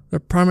hair, the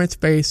primate's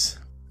face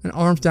and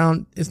arms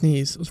down its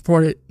knees was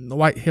reported in the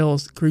White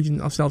Hills region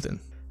of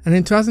Selton. And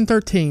in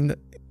 2013, the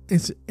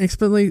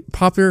inexplicably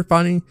popular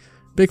Finding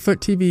Bigfoot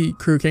TV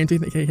crew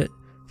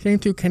came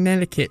to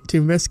Connecticut to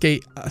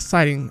investigate a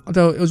sighting,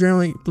 although it was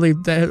generally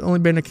believed that it had only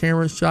been a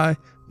camera-shy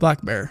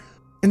black bear.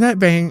 In that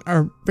vein,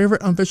 our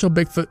favorite unofficial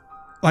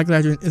Bigfoot-like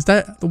legend is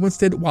that of the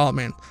Woodstead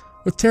Wildman,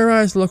 which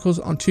terrorized locals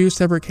on 2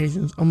 separate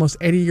occasions, almost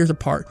 80 years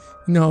apart,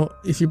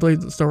 if you believe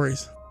the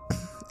stories.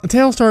 The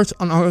tale starts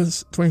on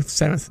August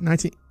 27th,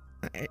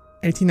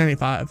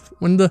 1895,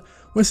 when the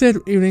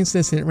Woodstead Evening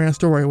Citizen ran a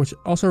story which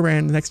also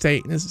ran the next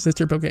day in its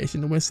sister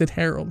publication, the Woodstead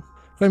Herald,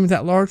 claiming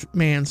that large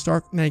man,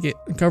 stark naked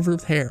and covered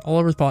with hair all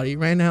over his body,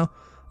 ran out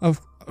of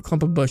a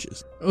clump of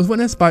bushes. It was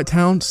witnessed by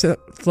town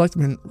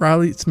selectman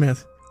Riley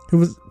Smith, who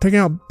was picking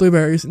out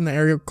blueberries in the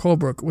area of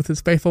Colebrook with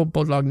his faithful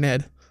bulldog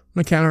Ned when the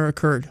encounter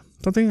occurred.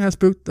 Something had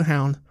spooked the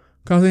hound,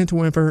 causing it to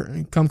whimper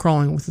and come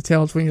crawling with the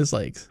tail between his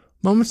legs.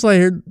 Moments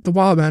later, the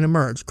wild man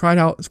emerged, cried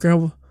out, and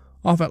scrambled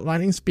off at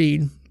lightning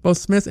speed. Both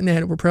Smith and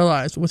Ned were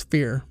paralyzed with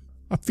fear.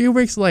 A few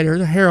weeks later,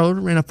 the Herald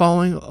ran a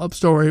following-up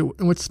story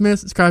in which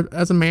Smith described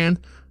as a man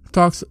who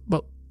talks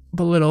but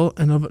little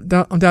and of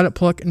undoubted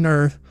pluck and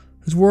nerve.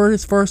 His word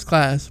is first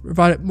class,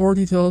 provided more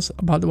details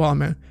about the wild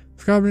man,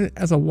 describing it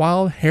as a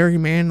wild, hairy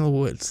man in the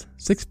woods,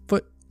 6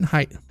 foot in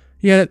height.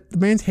 He added the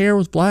man's hair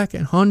was black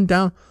and hung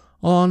down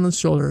along his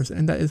shoulders,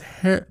 and that his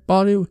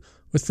body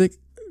was thick,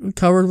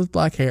 covered with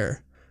black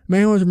hair. The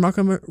man was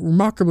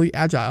remarkably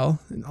agile,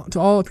 and to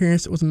all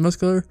appearance was a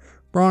muscular,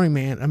 brawny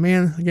man, a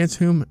man against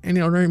whom any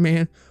ordinary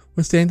man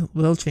would stand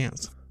little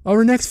chance. Over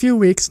the next few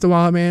weeks, the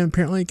wild man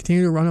apparently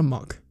continued to run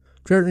amok,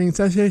 generating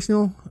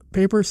sensational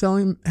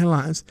paper-selling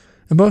headlines,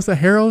 and both the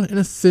Herald and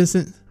the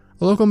Citizen.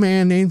 A local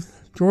man named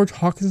George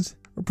Hawkins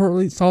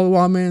reportedly saw the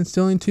wild man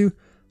stealing 2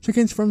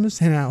 chickens from his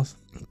henhouse.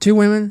 2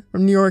 women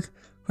from New York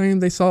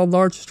claimed they saw a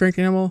large, strange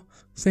animal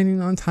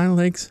standing on tiny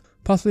legs,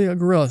 possibly a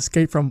gorilla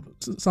escaped from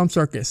some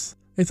circus.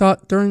 They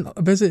thought during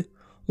a visit,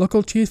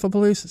 local chief of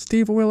police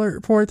Steve Wheeler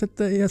reported that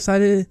they had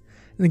sighted it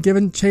in a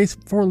given chase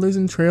before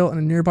losing the trail in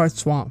a nearby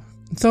swamp.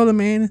 And so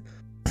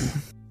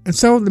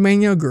the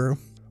mania grew.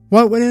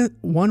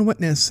 One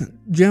witness,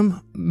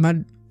 Jim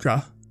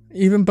Madra,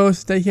 even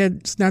boasted that he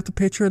had snapped a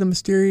picture of the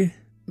mysterious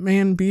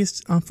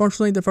man-beast.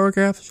 Unfortunately, the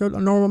photograph showed a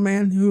normal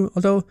man who,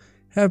 although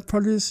had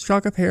prodigious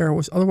shock of hair,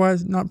 was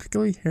otherwise not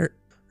particularly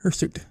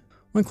hirsute.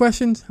 When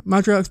questioned,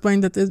 Madra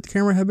explained that the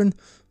camera had been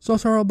so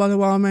startled by the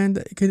wild man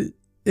that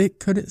it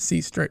couldn't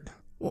see straight.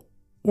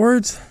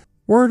 Word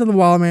of the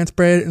wild man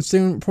spread, and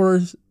soon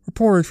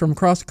reporters from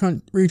across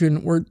the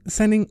region were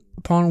descending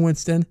upon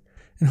Woodstead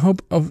in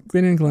hope of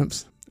getting a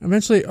glimpse.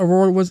 Eventually, a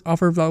reward was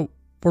offered by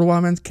for the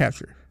wild man's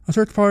capture. A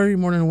search party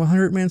more than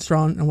 100 men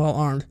strong and well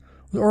armed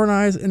was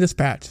organized and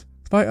dispatched.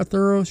 Despite a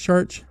thorough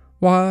search,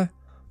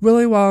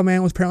 Willie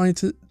Wildman was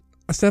apparently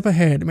a step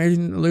ahead,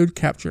 managing to elude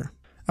capture.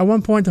 At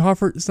one point, the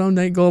Hartford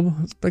Sunday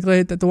Globe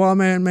speculated that the wild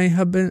man may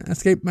have been an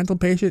escaped mental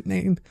patient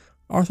named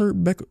Arthur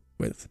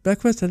Beckwith.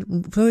 Beckwith had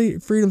completely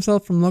freed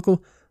himself from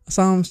local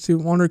asylums to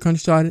wander the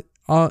countryside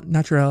au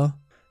naturel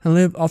and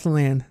live off the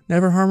land,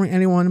 never harming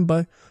anyone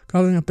but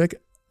causing a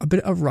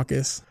bit of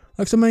ruckus.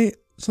 Like so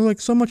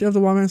much of the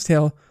wild man's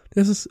tale,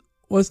 this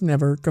was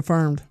never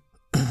confirmed.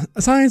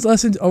 A science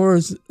lesson over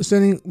his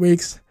ensuing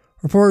weeks,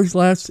 reporters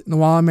left and the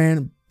wild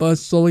man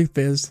buzz slowly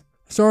fizzed.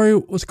 The story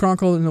was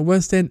chronicled in the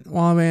West End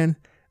Wild Man and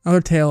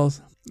Other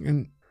Tales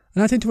in a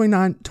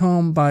 1929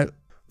 tome by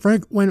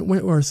Frank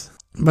Wentworth.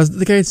 But as the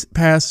decades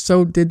passed,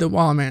 so did the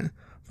wild man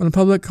from the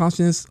public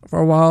consciousness for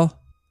a while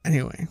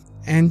anyway.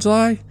 In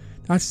July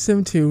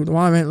 1972, the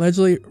wild man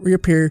allegedly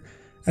reappeared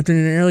after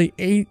nearly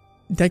 8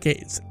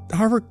 decades. The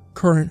Hartford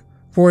Courant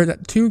reported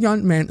that 2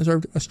 young men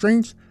observed a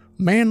strange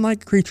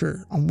man-like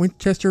creature on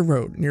Winchester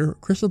Road near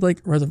Crystal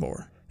Lake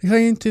Reservoir. They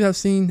claimed to have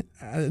seen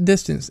at a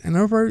distance an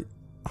over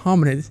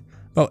hominid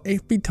about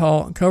 8 feet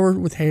tall and covered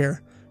with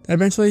hair that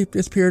eventually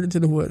disappeared into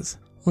the woods.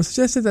 When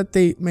suggested that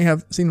they may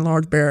have seen a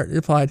large bear, they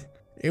replied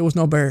it was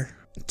no bear.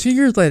 2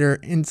 years later,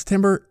 in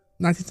September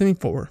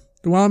 1974,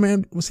 the wild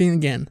man was seen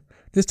again,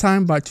 this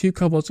time by 2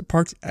 couples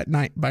parked at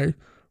night by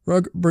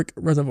Rug Brick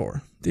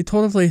Reservoir. They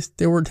told the police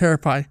they were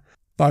terrified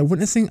by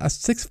witnessing a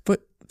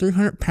 6-foot,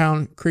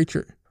 300-pound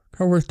creature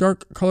covered with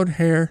dark-colored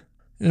hair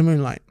in the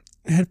moonlight.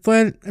 It had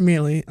fled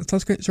immediately, and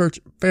subsequent search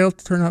failed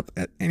to turn up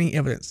any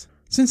evidence.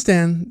 Since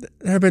then,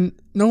 there have been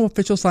no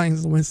official sightings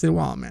of the Wednesday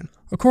wild man.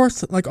 Of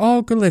course, like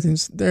all good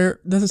legends, there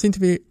doesn't seem to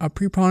be a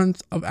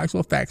preponderance of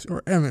actual facts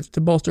or evidence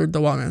to bolster the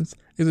wild man's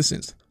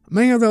existence.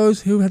 Many of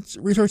those who had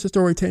researched the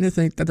story tend to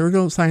think that the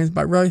original sightings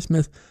by Riley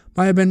Smith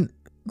might have been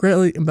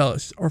greatly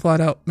embellished or flat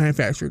out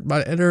manufactured by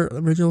the editor of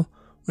the original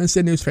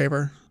Wednesday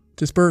newspaper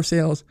to spur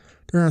sales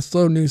during a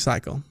slow news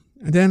cycle,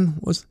 and then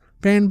was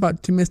banned by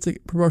too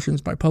mystic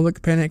proportions by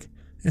public panic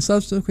and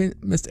subsequent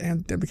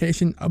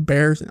misidentification of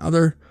bears and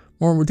other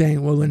more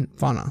mundane woodland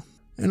fauna.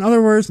 In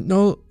other words,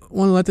 no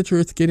one let the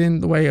truth get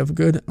in the way of a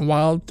good and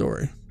wild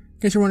story. In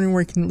case you're wondering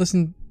where you can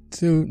listen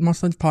to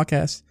Monster Legends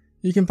Podcast,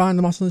 you can find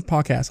the Monster Legends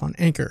Podcast on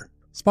Anchor,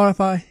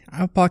 Spotify,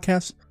 Apple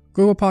Podcasts,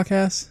 Google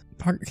Podcasts,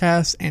 Pocket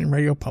Casts, and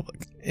Radio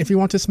Public. If you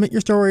want to submit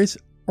your stories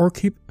or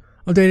keep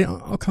updated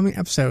on upcoming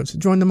episodes,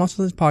 join the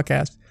Monster Legends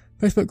Podcast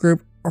Facebook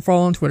group or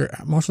follow on Twitter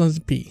at Monster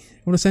Legends P. If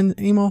you want to send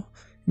an email,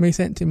 you may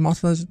send it to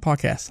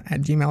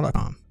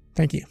monsterlegendspodcast@gmail.com.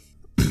 Thank you.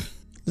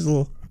 This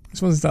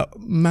one's the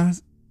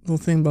little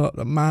thing about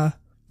the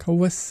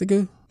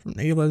Makawesigu from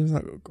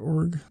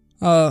nativelegendz.org.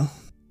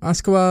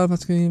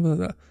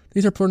 Maskawa,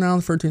 these are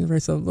pronouns referring to the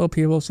race of little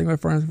people, singular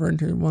forms referring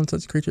to one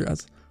such creature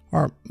as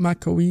are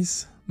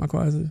Makawis,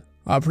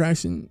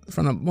 pronunciation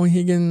from the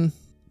Mohegan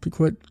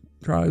Pequot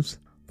tribes,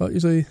 but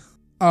usually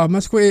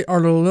Musqueam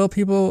are the little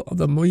people of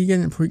the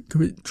Mohegan and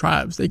Pequot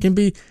tribes. They can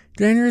be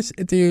dangerous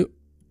if they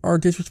are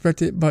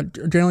disrespected, but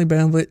are generally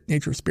benevolent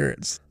nature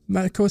spirits.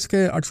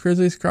 Makawesigu are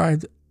traditionally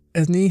described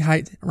as knee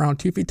height, around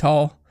 2 feet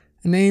tall.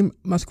 The name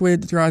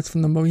Musqueam derives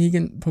from the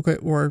Mohegan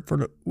Pequot word for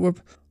the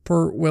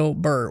whippoorwill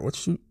bird,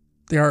 which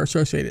they are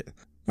associated.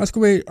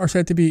 Musqueam are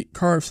said to be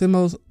carved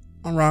symbols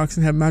on rocks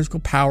and have magical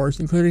powers,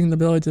 including the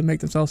ability to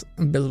make themselves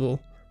invisible.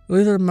 The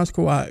leader of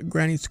Musqueam,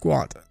 Granny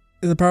Squat,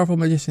 is a powerful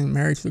magician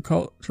married to the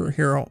cultural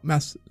hero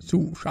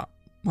Masuwa.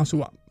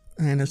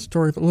 And it's a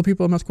story of the little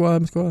people of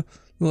Musqueam,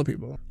 little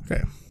people.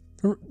 Okay.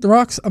 The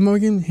rocks of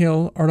Mohegan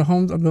Hill are the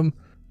homes of the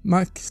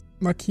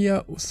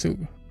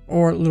Makiasu,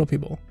 or little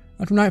people.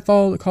 After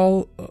nightfall, the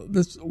call of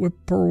this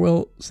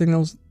whippoorwill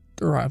signals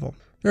their arrival.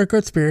 They are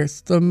good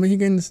spirits. The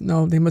Mohegans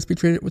know they must be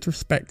treated with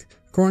respect.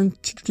 According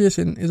to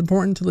tradition, it is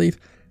important to leave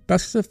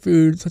baskets of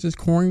food such as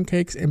corn,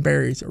 cakes, and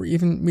berries, or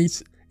even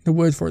meats in the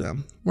woods for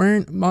them.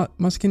 Wearing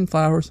muskin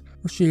flowers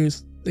or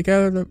shoes, they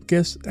gather the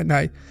gifts at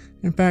night.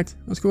 In fact,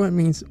 Musqueam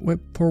means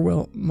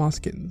whippoorwill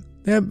muskin.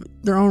 They have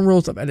their own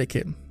rules of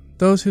etiquette.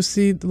 Those who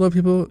see the little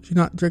people should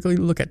not directly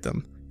look at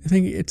them. They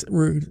think it's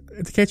rude.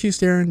 If they catch you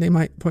staring, they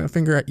might point a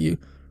finger at you,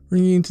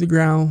 bring you to the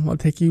ground while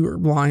they take you or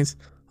blinds.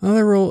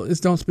 Another rule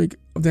is don't speak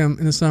of them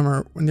in the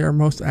summer when they are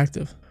most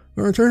active.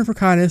 But in return for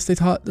kindness, they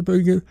taught the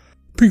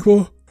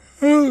people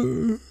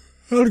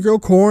how to grow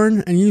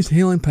corn and use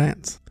healing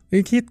plants.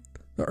 They keep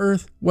the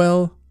earth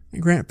well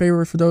and grant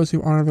favors for those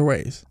who honor their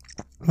ways.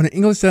 When the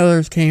English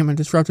settlers came and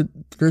disrupted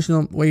the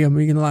traditional way of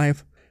Mohegan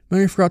life,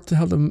 many forgot to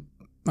help the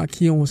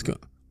Makiawaska.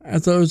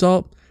 As a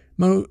result,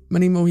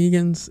 many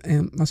Mohegans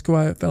and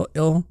Musqueam fell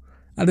ill.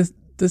 At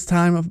this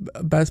time of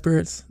bad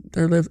spirits,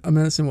 there lived a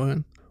medicine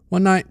woman.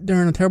 One night,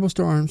 during a terrible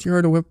storm, she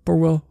heard a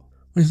whippoorwill.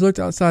 When she looked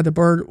outside, the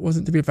bird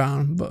wasn't to be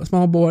found, but a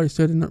small boy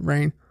stood in the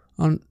rain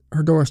on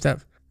her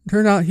doorstep. It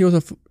turned out he was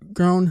a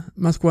grown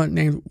Musqueam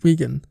named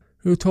Wiegand,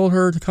 who told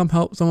her to come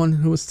help someone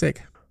who was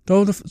sick.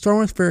 Though the storm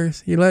was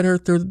fierce, he led her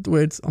through the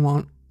woods a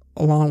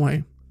long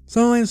way.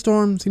 Suddenly, the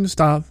storm seemed to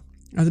stop.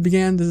 As it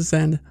began to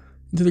descend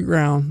into the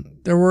ground,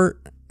 there were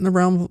in the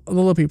realm of the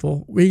little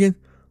people, Wiegand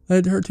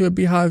led her to a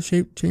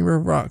beehive-shaped chamber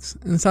of rocks.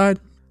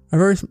 Inside,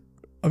 a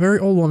very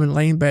old woman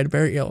lay in bed,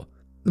 very ill.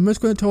 The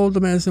Musqueam told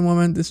the medicine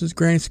woman this was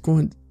Granny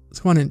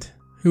Squanant,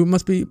 who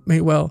must be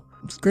made well.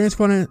 Granny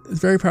Squanant is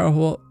very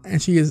powerful,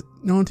 and she is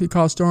known to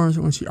cause storms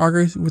when she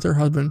argues with her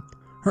husband.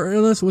 Her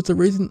illness was the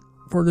reason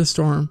for this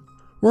storm.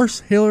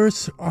 Worse,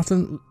 healers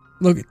often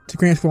look to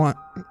Granny Squanant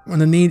when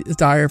the need is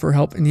dire for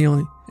help and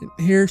healing. And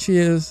here she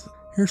was,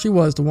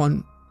 the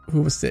one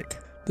who was sick.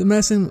 The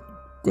medicine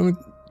woman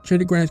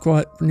treated Granny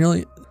Squanant for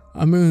nearly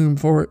a moon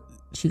before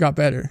she got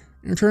better.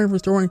 In return for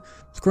restoring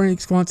Granny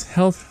Squanant's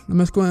health, the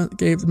Musqueam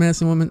gave the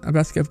medicine woman a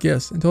basket of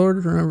gifts and told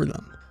her to remember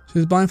them. She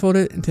was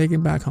blindfolded and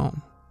taken back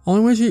home.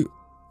 Only when she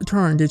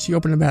returned did she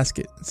open the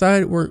basket.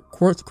 Inside were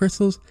quartz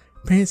crystals,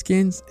 paint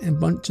skins, and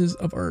bunches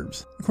of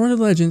herbs. According to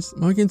the legends,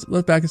 Mohicans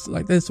left baskets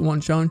like this one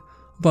shown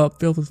above,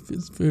 filled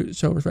with food,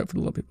 show respect for the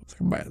little people. It's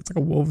like a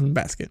woven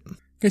basket. In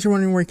case you're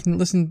wondering where you can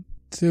listen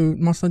to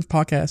Monster Legends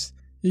podcast,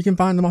 you can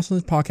find the Monster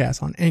Legends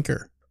podcast on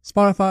Anchor,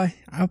 Spotify,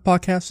 Apple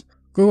Podcasts,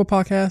 Google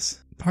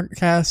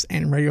Podcasts,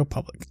 and Radio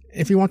Public.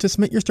 If you want to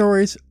submit your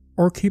stories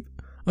or keep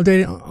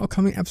updated on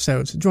upcoming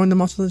episodes, join the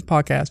Monster Legends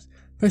podcast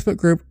Facebook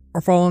group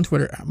or follow on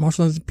Twitter at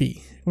Monster Legends P. If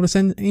you want to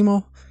send an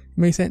email,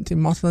 you may send it to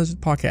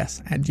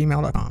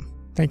monsterlegendspodcast@gmail.com.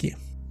 Thank you.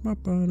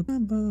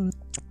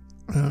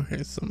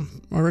 Okay,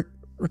 some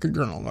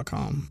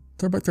recordjournal.com.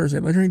 Third by Thursday,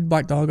 Legendary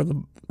Black Dog of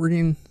the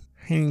Meridian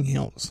Hanging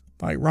Hills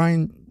by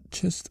Ryan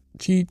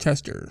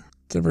Chester,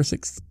 December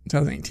 6,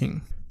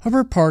 2018.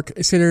 Hubbard Park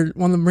is considered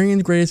one of the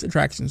Meridian's greatest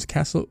attractions.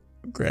 Castle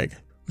Gregg,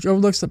 which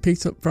overlooks the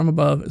peaks from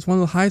above, is one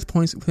of the highest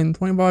points within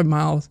 25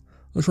 miles of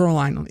the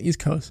shoreline on the east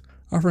coast,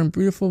 offering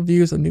beautiful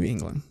views of New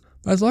England.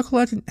 But as local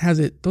legend has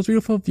it, those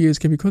beautiful views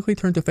can be quickly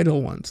turned to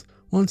fatal ones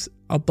once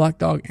a black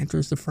dog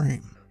enters the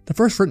frame. The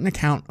first written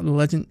account of the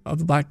legend of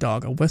the Black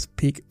Dog of West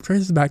Peak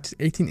traces back to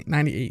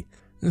 1898,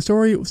 and the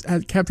story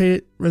has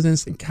captivated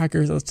residents and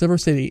hikers of Silver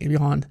City and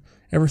beyond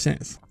ever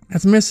since.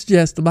 As the myth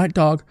suggests, the Black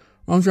Dog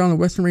roams around the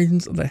western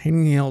regions of the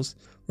Hanging Hills,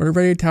 where the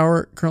radio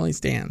tower currently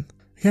stands.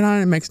 The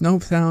canine makes no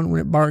sound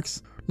when it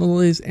barks, nor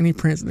leaves any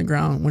prints in the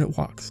ground when it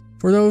walks.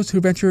 For those who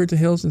venture to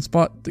hills and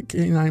spot the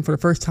canine for the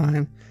first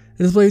time,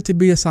 it is believed to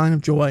be a sign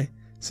of joy.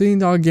 Seeing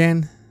the dog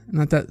again, and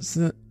that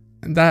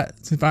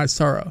signifies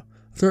sorrow.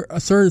 A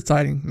third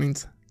sighting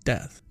means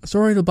death. A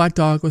story of the Black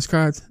Dog was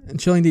described in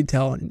chilling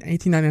detail in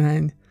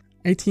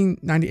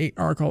 1898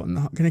 article in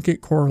the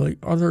Connecticut Quarterly,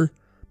 authored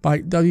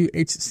by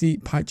W.H.C.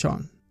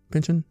 Pynchon.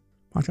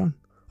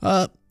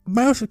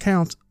 Most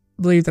accounts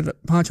believe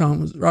that Pynchon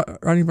was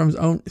writing from his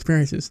own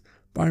experiences.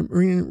 By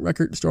reading a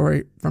record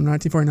story from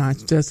 1949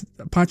 suggests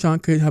that Pynchon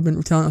could have been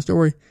retelling a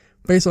story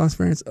based on the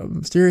experience of a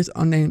mysterious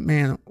unnamed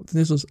man with the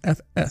initials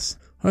F.S.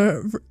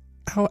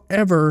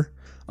 However,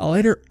 a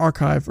later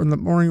archive from the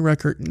Morning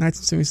Record in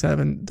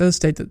 1977 does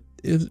state that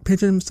it was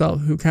Pynchon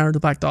himself who encountered the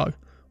Black Dog,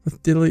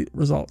 with diddly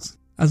results.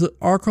 As the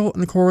article in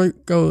the Quarterly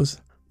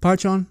goes,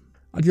 Pynchon,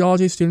 a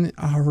geology student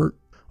at Harvard,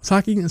 was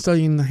hiking and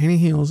studying the Hanging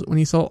Hills when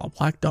he saw a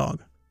black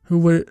dog, who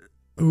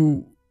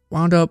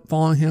wound up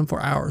following him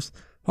for hours.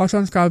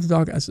 Pynchon describes the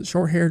dog as a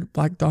short-haired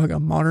black dog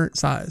of moderate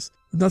size,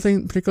 with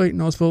nothing particularly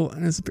noticeable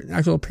in its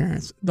actual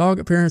appearance. Dog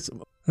appearance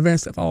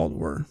events that followed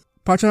were: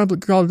 Pynchon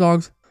called the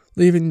dogs,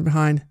 leaving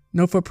behind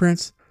no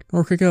footprints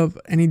nor kick of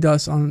any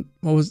dust on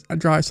what was a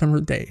dry summer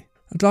day.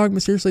 A dog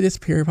mysteriously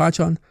disappeared.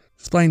 Pynchon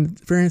explained the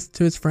experience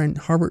to his friend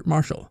Herbert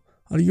Marshall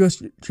of the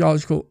U.S.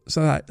 Geological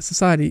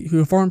Society, who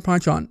informed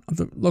Pynchon of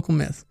the local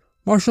myth.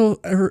 Marshall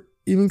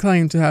even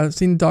claimed to have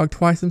seen the dog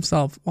twice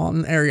himself while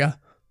in the area,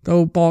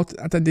 though balked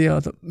at the idea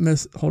of the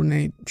myth holding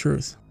any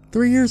truth.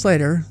 3 years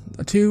later,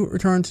 the two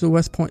returned to the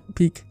West Point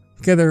Peak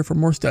together for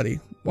more study.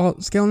 While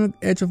scaling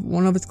the edge of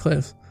one of its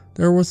cliffs,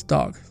 there was the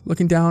dog,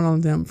 looking down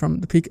on them from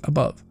the peak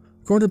above.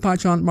 According to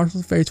Pynchon,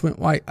 Marshall's face went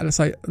white at the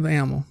sight of the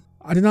animal.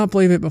 "I did not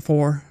believe it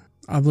before.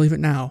 I believe it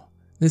now.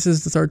 This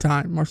is the third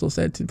time," Marshall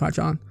said to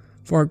Pynchon,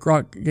 before a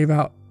grot gave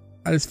out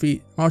at his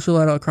feet. Marshall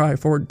let out a cry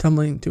forward,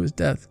 tumbling to his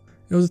death.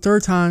 It was the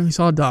third time he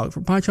saw a dog.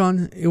 For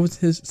Pynchon, it was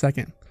his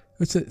second. It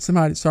was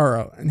symbolized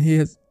sorrow, and he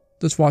had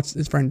just watched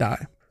his friend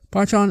die.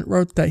 Pynchon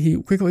wrote that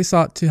he quickly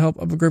sought the help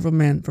of a group of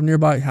men from a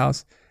nearby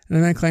house, and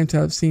the men claimed to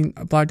have seen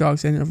a black dog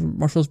standing over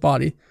Marshall's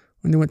body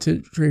when they went to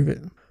retrieve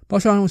it.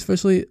 Pynchon was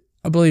officially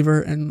a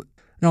believer and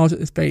acknowledged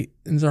its fate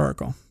in his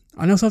article.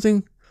 "I know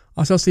something,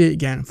 I shall see it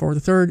again, for the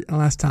third and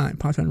last time,"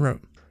 Pynchon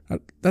wrote.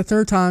 That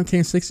third time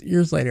came 6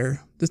 years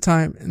later, this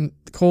time in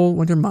the cold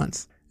winter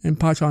months, and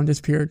Pynchon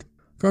disappeared.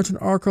 According to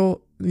an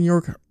article in the New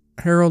York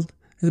Herald,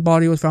 his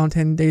body was found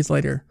 10 days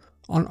later,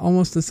 on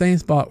almost the same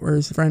spot where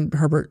his friend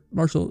Herbert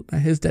Marshall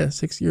met his death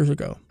 6 years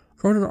ago.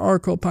 According to the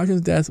article,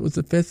 Pynchon's death was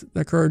the fifth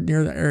that occurred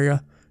near the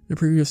area in the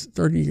previous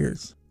 30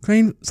 years.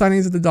 Claimed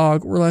sightings of the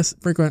dog were less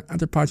frequent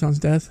after Pynchon's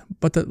death,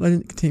 but the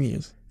legend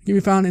continues. It can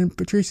be found in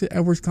Patricia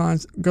Edwards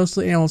Klein's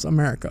Ghostly Animals of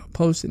America,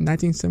 published in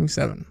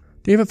 1977.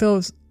 David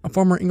Phillips, a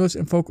former English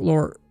and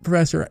folklore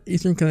professor at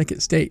Eastern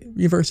Connecticut State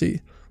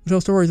University, will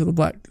tell stories of the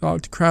black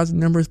dog to crowds in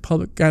numerous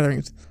public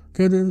gatherings,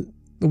 including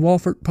the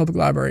Walford Public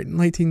Library in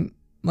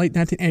late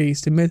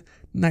 1980s to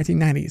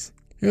mid-1990s.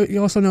 He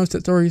also notes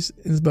that stories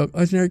in his book,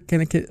 Legendary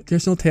Connecticut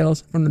Traditional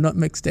Tales from the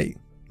Nutmeg State.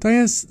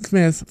 Diana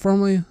Smith,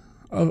 formerly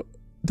of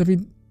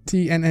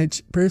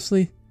WTNH,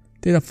 previously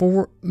did a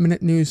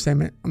 4-minute news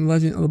segment on the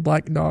legend of the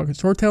Black Dog.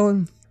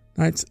 Storytelling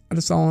nights at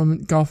the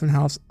Solomon Golfing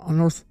House on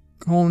North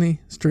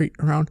Colony Street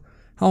around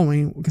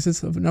Halloween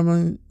consists of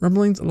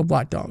rumblings of the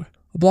Black Dog.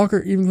 A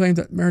blogger even claimed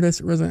that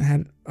Meredith's resident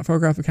had a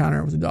photographic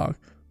encounter with the dog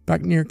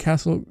back near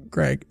Castle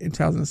Gregg in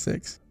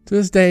 2006. To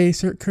this day,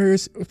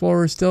 curious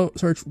explorers still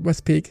search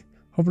West Peak,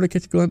 hoping to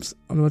catch a glimpse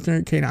of the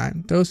legendary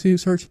canine. Those who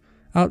search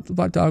out the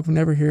Black Dog will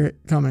never hear it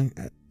coming,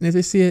 and if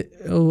they see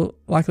it, they'll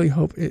likely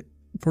hope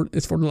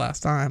it's for the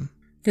last time.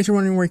 In case you're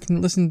wondering where you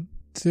can listen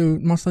to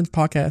Monster Legends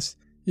Podcast,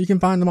 you can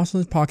find the Monster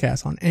Legends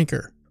Podcast on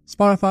Anchor,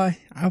 Spotify,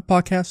 Apple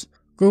Podcasts,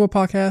 Google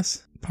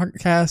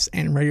Podcasts,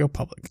 and Radio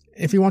Public.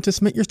 If you want to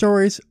submit your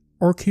stories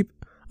or keep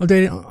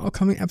updated on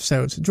upcoming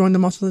episodes, join the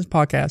Monster Legends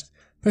Podcast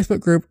Facebook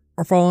group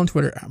or follow on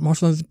Twitter at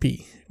Monster Legends P.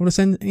 If you want to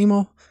send an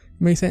email,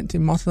 you may send it to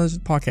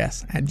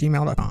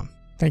monsterlegendspodcast@gmail.com.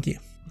 Thank you.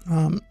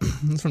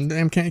 It's from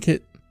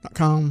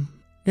damnconnecticut.com,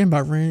 again by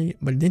Ray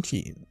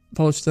Medici,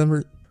 published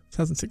December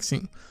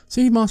 2016.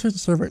 Sea monsters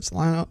and servants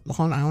line up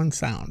Long Island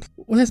Sound.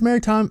 With its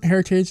maritime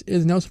heritage, it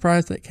is no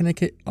surprise that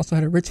Connecticut also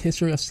had a rich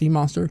history of sea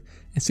monster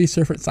and sea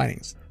serpent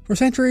sightings. For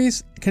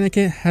centuries,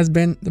 Connecticut has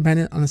been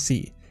dependent on the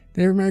sea.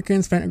 Native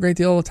Americans spent a great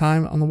deal of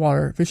time on the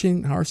water, fishing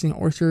and harvesting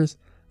oysters.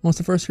 Once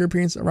the first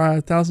Europeans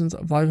arrived, thousands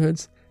of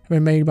livelihoods have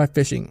been made by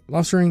fishing,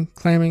 lobstering,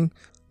 clamming,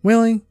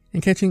 whaling,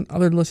 and catching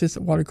other delicious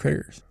water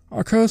critters.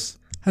 Our coast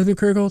has been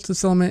critical to the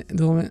settlement and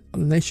development of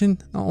the nation,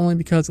 not only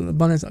because of the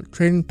abundance of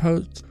trading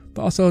posts,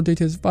 but also due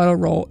to its vital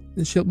role in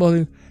the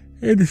shipbuilding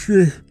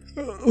industry.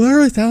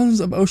 Literally thousands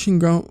of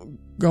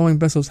ocean-going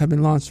vessels have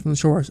been launched from the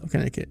shores of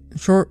Connecticut. In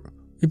short,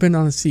 we've been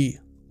on the sea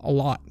a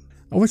lot.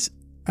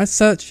 As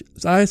such,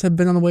 eyes have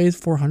been on the waves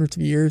for hundreds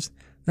of years.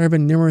 There have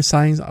been numerous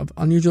sightings of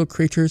unusual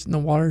creatures in the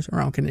waters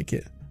around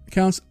Connecticut.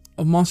 Accounts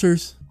of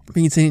monsters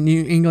being seen in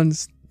New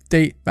England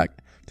date back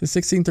to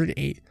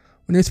 1638,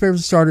 when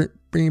newspapers started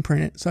being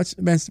printed. Such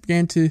events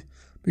began to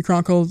be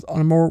chronicled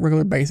on a more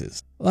regular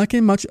basis. Like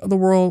in much of the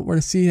world where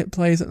the sea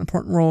plays an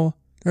important role,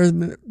 there has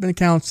been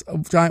accounts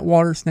of giant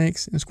water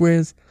snakes and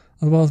squids,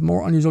 as well as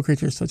more unusual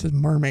creatures such as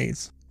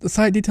mermaids. The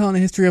site detailing the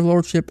history of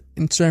lordship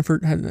in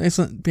Stratford had an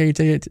excellent page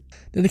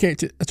dedicated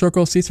to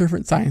historical sea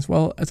serpent sightings, as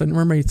well as a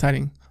mermaid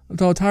sighting.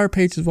 Although the entire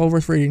page is well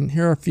worth reading,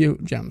 here are a few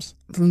gems.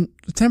 From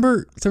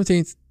September 17,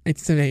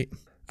 1878,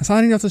 a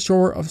sighting off the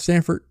shore of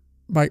Stratford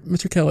by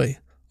Mr. Kelly,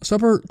 a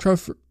sober,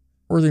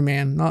 trustworthy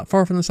man, not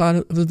far from the side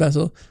of his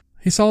vessel.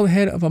 He saw the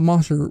head of a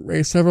monster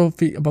raised several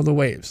feet above the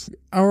waves. The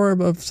hour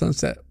above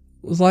sunset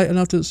was light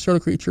enough to show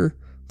the creature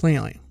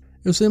plainly.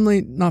 It was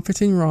seemingly not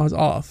 15 rods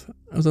off.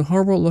 It was a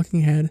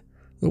horrible-looking head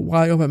with a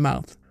wide open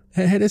mouth.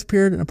 The head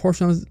disappeared and a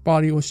portion of his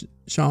body was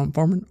shown,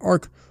 forming an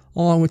arc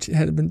along which it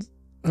had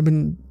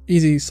been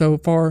easy so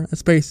far as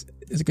space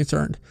is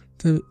concerned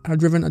to have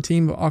driven a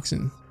team of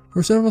oxen. There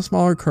were several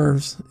smaller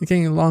curves,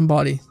 indicating a long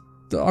body.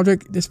 The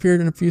object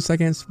disappeared in a few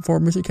seconds before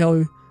Mr. Kelly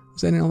was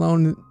standing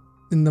alone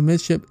in the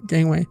midship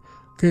gangway,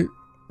 could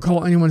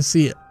call anyone to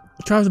see it.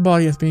 It describes the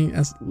body as being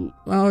as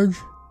large,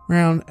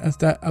 round as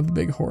that of a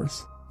big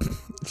horse.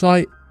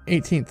 July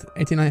 18th,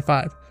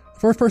 1895. The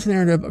first-person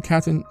narrative of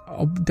Captain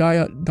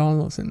Obadiah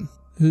Donaldson,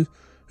 whose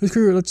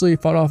crew literally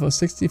fought off a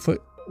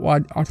 60-foot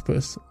wide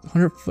octopus,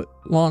 100-foot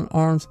long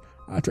arms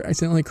after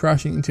accidentally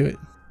crashing into it.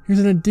 He was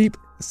in a deep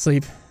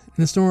sleep, and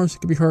the snores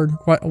could be heard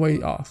quite a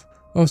way off.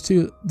 But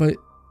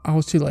I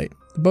was too late.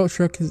 The boat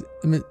struck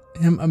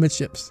him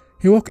amidships.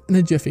 He woke in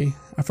a jiffy.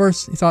 At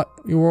first, he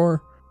thought we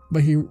were,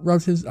 but he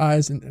rubbed his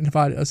eyes and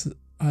identified us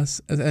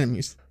as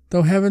enemies.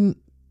 Though heaven,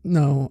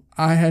 no,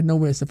 I had no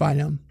wish to find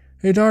him.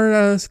 He darted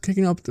at us,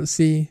 kicking up the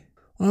sea.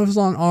 One of his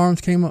long arms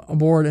came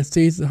aboard and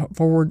seized the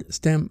forward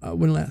stem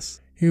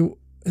windlass.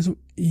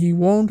 He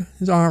wound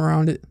his arm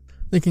around it,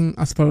 thinking,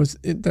 I suppose,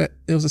 that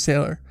it was a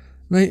sailor.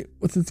 Mate,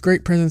 with its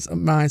great presence of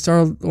mind,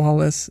 startled the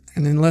Wallace,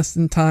 and in less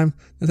than time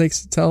it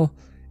takes to tell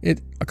it,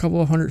 a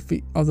couple of 100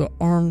 feet of the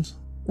arms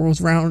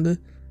was rounded,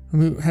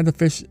 and we had to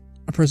fish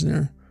a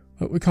prisoner,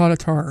 but we caught a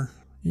tar.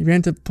 He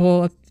began to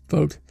pull at the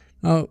boat.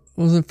 I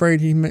wasn't afraid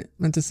he meant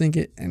to sink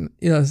it, and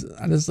eat us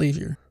at his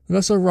leisure. The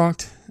vessel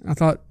rocked, and I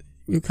thought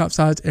we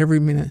capsized every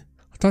minute.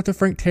 I talked to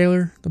Frank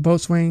Taylor, the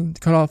boatswain, to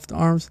cut off the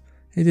arms.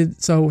 He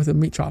did so with a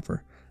meat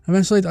chopper.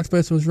 Eventually, the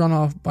octopus was run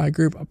off by a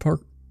group of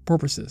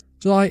porpoises.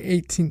 July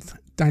 18th,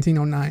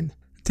 1909.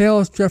 The tale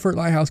of Stratford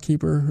lighthouse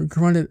keeper who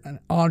confronted an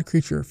odd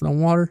creature from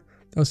the water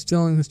that was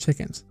stealing his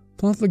chickens.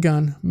 Pulling up the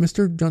gun,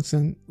 Mr.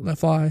 Johnson let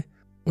fly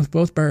with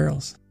both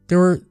barrels. There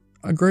were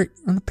a great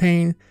run of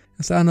pain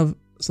and sound of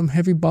some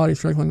heavy body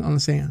struggling on the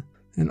sand,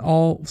 and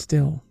all was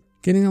still.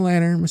 Getting a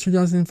lantern, Mr.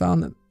 Johnson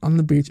found on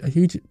the beach a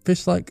huge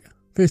fish-like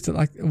fish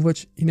of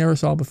which he never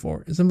saw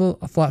before. It resembled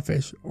a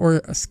flatfish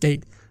or a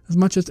skate, as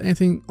much as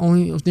anything,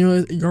 only it was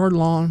nearly a yard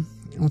long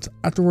and was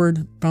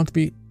afterward found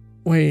to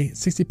weigh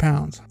 60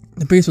 pounds.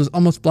 The beast was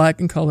almost black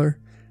in color,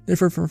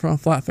 different from a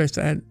flatfish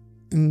that had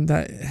and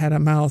that it had a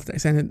mouth that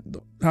extended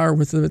the entire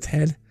width of its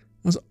head. It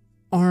was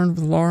armed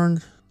with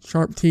large,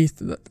 sharp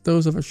teeth,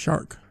 those of a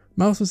shark.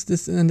 The mouth was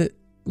distended,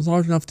 was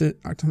large enough to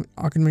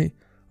accommodate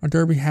a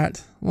derby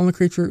hat. Along the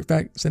creature's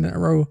back extended a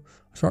row of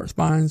sharp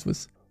spines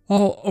with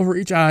all over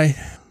each eye,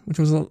 which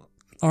was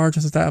large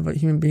as that of a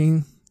human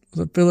being. It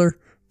was a filler,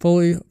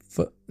 fully a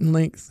foot in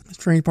length. The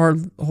strange part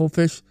of the whole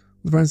fish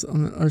was runs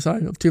on the other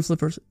side of two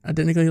flippers,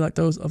 identically like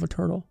those of a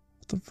turtle.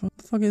 What the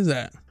fuck is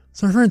that?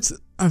 So reference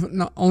have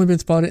not only been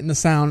spotted in the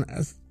Sound,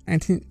 as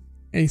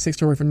 1986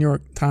 story from New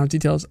York Times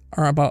details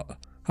are about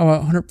how a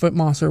 100-foot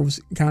monster was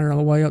encountered on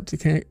the way up to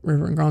Connecticut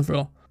River in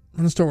Gronville.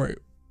 From the story,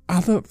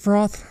 out of the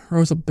froth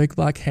rose a big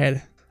black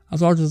head,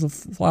 as large as a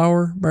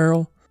flour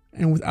barrel,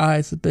 and with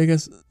eyes as big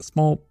as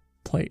small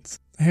plates.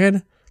 The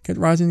head kept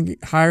rising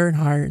higher and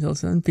higher until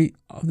 7 feet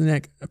of the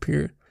neck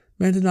appeared.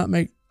 Men did not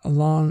make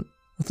a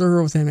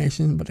thorough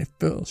examination, but they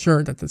felt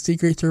sure that the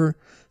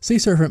sea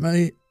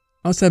serpent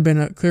must have been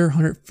a clear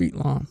 100 feet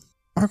long.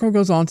 Arco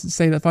goes on to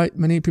say that despite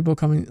many people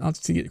coming out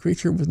to see the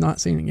creature was not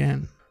seen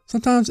again.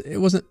 Sometimes it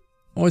wasn't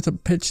always a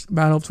pitched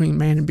battle between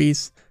man and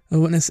beast, as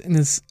witnessed in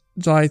this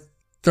July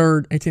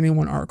 3rd,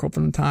 1881 article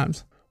from the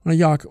Times, when a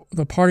yacht with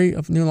a party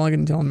of New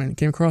London gentlemen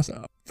came across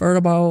a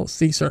veritable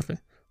sea serpent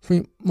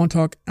between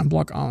Montauk and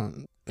Block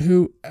Island,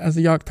 who, as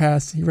the yacht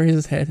passed, he raised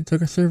his head and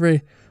took a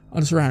survey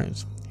of the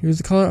surroundings. He was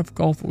the color of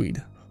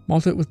gulfweed,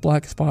 malted with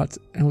black spots,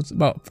 and was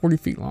about 40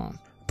 feet long.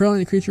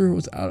 Apparently, the creature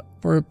was out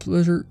for a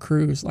pleasure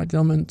cruise like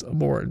gentlemen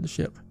aboard the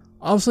ship.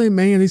 Obviously,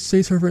 many of these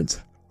sea serpents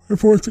are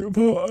reported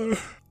to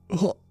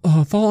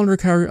fall under the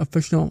category of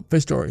fictional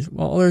fish stories,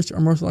 while others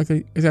are most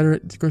likely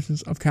exaggerated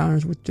descriptions of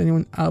encounters with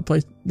genuine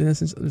out-of-place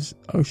denizens of the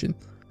ocean,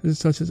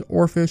 such as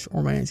oarfish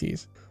or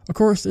manatees. Of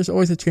course, there's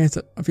always a chance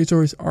that a few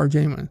stories are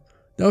genuine.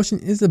 The ocean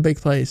is the big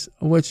place,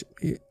 of which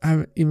we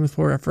haven't even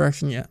explored a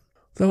fraction yet.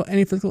 Without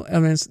any physical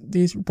evidence,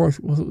 these reports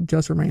will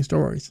just remain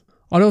stories.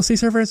 Although sea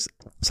serpents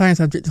science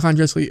have declined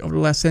drastically over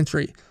the last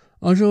century,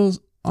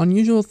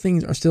 unusual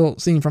things are still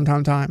seen from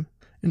time to time.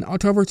 In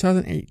October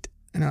 2008,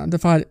 an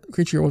unidentified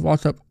creature was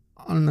washed up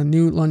on the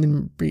New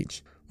London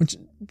beach, which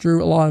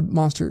drew a lot of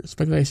monster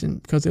speculation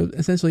because it was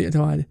essentially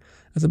identified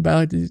as a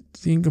badly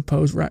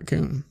decomposed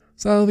raccoon.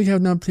 Sadly, we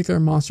have no particular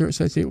monster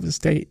associated with the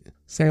state,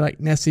 say like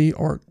Nessie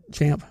or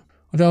Champ,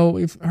 although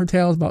we've heard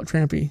tales about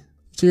Trampy,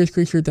 a serious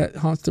creature that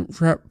haunts the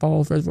Trap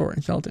Falls Reservoir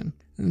in Shelton.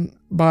 And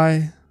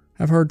by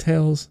have heard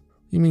tales,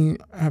 you mean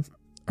have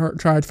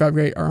tried to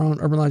fabricate our own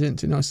urban legend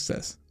to no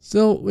success.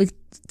 Still, we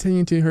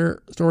continue to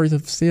hear stories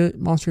of sea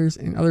monsters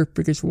and other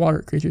freakish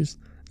water creatures.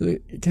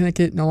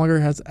 Connecticut no longer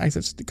has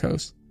access to the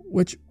coast,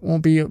 which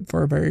won't be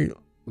for a very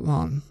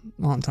long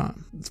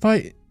time.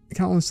 Despite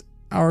countless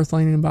hours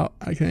learning about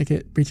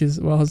Connecticut beaches,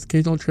 as well as the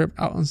occasional trip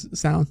out on the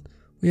Sound,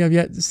 we have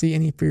yet to see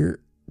any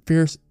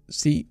fierce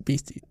sea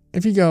beasties.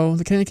 If you go,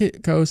 the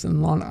Connecticut coast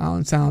and Long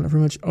Island Sound are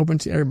pretty much open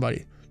to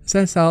everybody.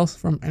 Set south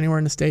from anywhere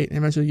in the state, and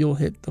eventually you'll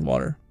hit the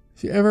water.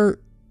 If you ever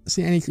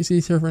see any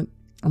sea serpent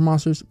or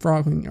monsters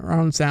frolicking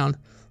around the Sound,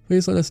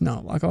 please let us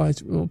know. Like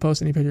always, we will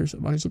post any pictures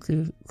of unusual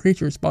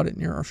creatures spotted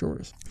near our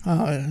shores.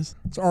 It's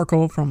an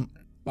article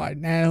by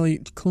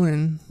Natalie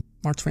Cullen,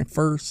 March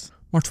 24th,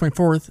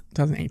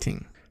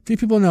 2018. Few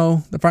people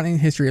know the frightening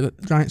history of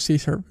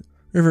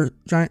the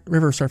giant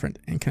river serpent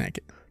in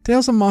Connecticut.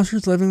 Tales of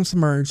monsters living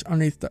submerged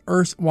underneath the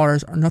Earth's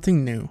waters are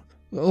nothing new.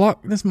 The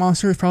Loch Ness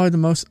Monster is probably the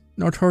most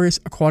notorious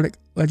aquatic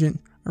legend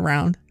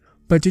around.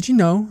 But did you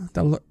know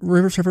that the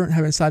river serpent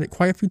have been sighted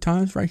quite a few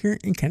times right here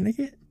in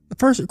Connecticut? The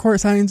first recorded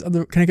sightings of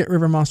the Connecticut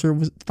River Monster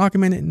was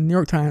documented in the New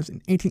York Times in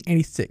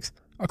 1886.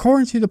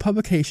 According to the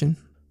publication,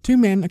 2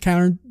 men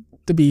encountered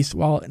the beast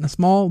while in a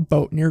small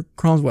boat near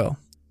Cromwell.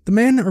 The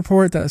men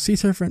reported that a sea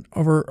serpent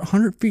over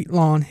 100 feet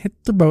long hit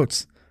their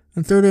boats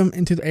and threw them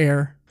into the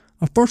air.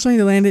 Unfortunately,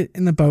 they landed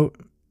in the boat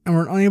and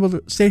were unable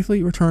to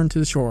safely return to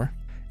the shore.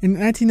 In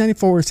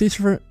 1994, a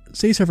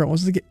sea serpent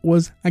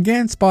was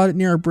again spotted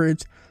near a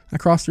bridge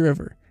across the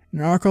river. In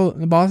an article in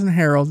the Boston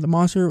Herald, the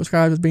monster was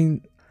described as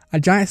being a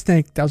giant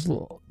snake that was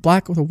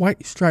black with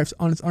white stripes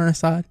on its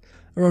underside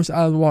that rose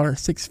out of the water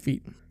 6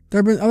 feet. There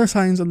have been other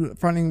sightings of the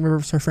frightening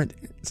river serpent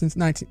since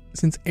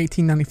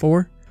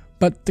 1894,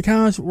 but the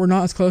encounters were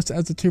not as close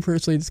as the two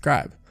previously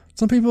described.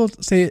 Some people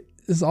say it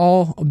is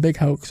all a big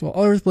hoax, while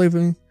others believe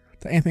that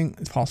anything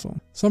is possible.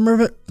 Some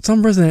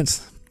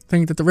residents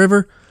think that the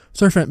river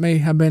serpent may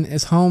have been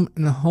its home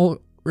in the whole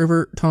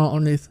river tunnel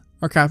underneath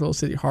our capital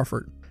city,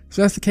 Hartford. If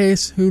that's the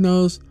case, who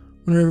knows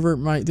when the river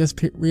might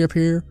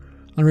reappear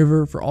on the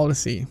river for all to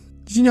see.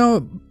 Did you know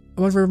about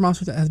the river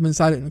monster that has been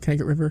sighted in the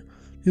Connecticut River? Do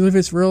you believe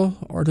it's real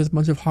or just a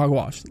bunch of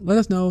hogwash? Let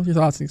us know your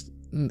thoughts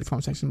in the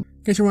comment section.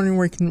 In case you're wondering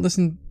where you can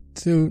listen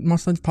to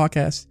Monster Legends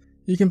Podcast,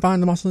 you can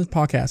find the Monster Legends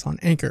Podcast on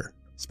Anchor,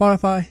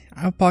 Spotify,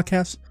 Apple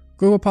Podcasts,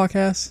 Google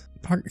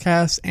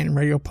Podcasts, and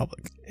Radio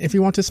Public. If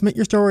you want to submit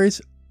your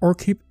stories or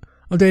keep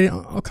updated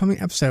on upcoming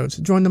episodes,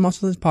 join the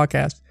Monster Legends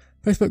Podcast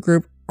Facebook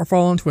group or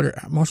follow on Twitter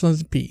at Monster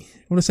Legends P. If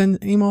you want to send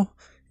an email,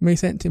 you may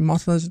send it to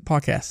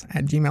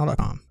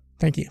monsterlegendspodcast@gmail.com.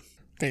 Thank you.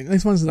 Okay,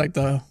 this one's like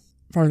the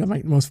probably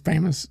like most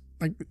famous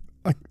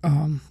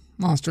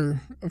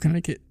monster of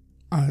Connecticut,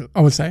 I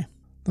would say.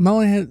 The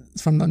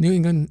Melonheads from the New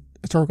England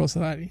Historical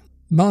Society.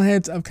 The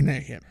Melonheads of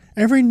Connecticut.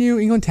 Every New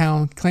England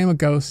town claims a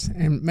ghost,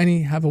 and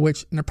many have a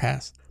witch in their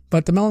past.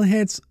 But the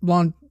Melonheads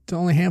belong to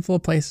only a handful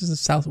of places in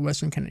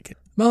southwestern Connecticut.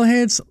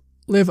 Melonheads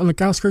live on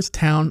the outskirts of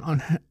town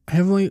on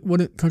heavily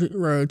wooded country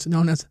roads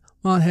known as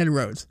Melonhead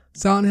Roads.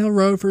 Silent Hill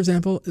Road, for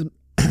example,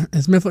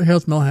 is Mifflin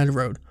Hills Melonhead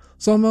Road.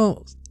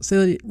 Sawmill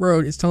City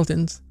Road is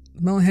Tilton's.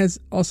 The Melonheads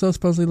also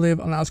supposedly live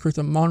on the outskirts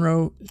of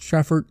Monroe,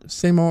 Stratford,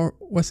 Seymour,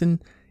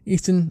 Weston,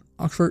 Easton,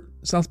 Oxford,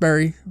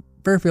 Southbury,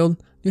 Fairfield,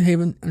 New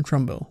Haven, and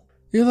Trumbull.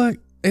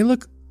 They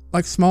look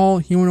like small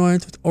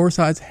humanoids with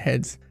oversized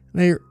heads,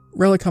 and they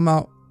rarely come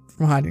out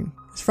from hiding.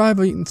 They survive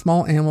by eating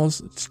small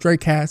animals, stray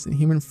cats, and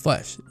human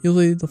flesh,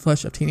 usually the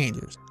flesh of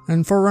teenagers.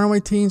 And for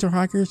runaway teens or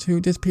hikers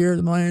who disappear,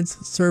 the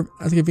Melonheads serve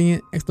as a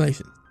convenient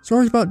explanation.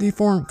 Stories about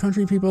deformed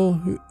country people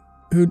who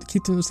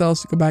keep to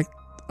themselves go back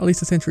at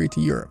least a century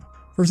to Europe.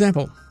 For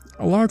example,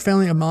 a large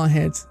family of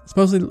Melonheads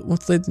supposedly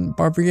once lived in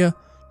Bavaria,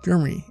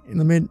 Germany in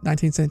the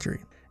mid-19th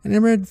century. An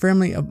inbred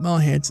family of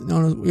Melonheads,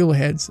 known as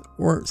Wheelheads,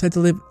 were said to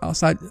live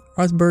outside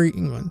Roxbury,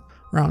 England,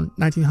 around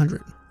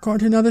 1900. According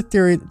to another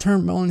theory, the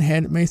term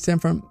Melonhead may stem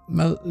from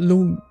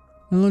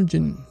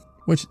Melungeon,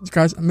 which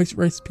describes a mixed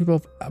race people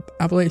of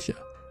Appalachia.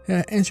 They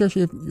had an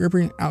ancestry of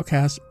European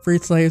outcasts,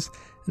 freed slaves,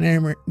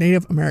 and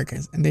Native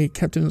Americans, and they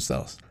kept to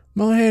themselves.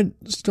 Melonhead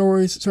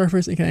stories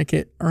surfaced in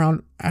Connecticut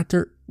around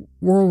after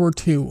World War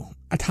II,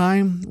 a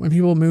time when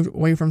people moved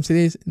away from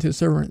cities into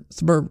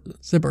suburbs.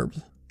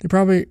 They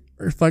probably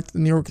reflect the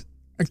New York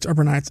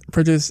urbanites'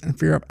 prejudice and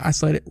fear of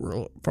isolated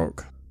rural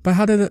folk. But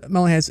how did the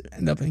Melonheads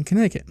end up in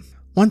Connecticut?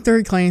 One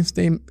theory claims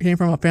they came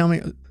from a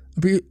family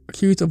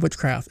accused of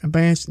witchcraft and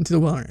banished into the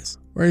wilderness,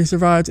 where they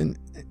survived and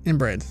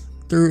inbred.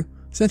 Through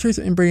centuries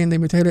of inbreeding, they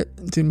mutated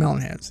into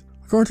Melonheads.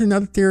 According to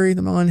another theory,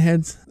 the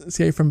Melonheads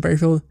escaped from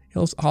Bayfield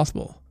Hills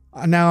Hospital,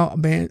 a now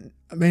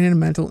abandoned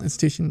mental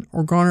institution,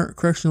 or Garner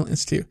Correctional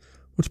Institute,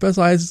 which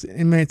specializes in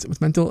inmates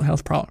with mental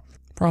health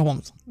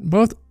problems.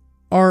 Both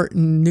are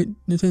in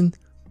Newton,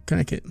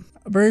 Connecticut.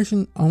 A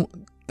variation on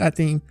that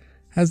theme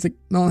has the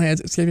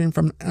Melonheads escaping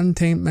from an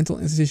untamed mental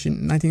institution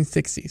in the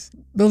 1960s.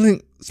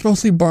 Building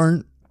supposedly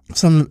burned.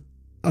 Some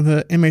of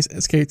the inmates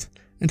escaped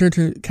and turned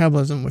to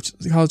cannibalism, which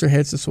caused their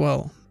heads to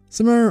swell.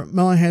 Similar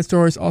Melonhead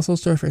stories also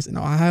surfaced in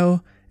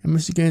Ohio and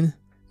Michigan.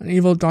 An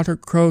evil Dr.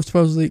 Crow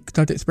supposedly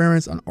conducted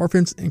experiments on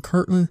orphans in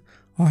Kirtland,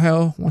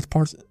 Ohio, once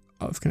parts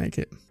of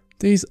Connecticut.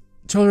 These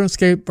children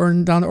escaped,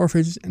 burned down the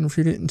orphanage, and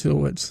retreated into the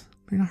woods.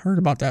 I heard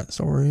about that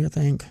story, I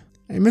think.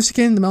 In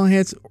Michigan, the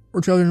Melonheads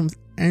were children with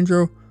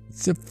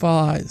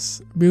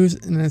androcephalus,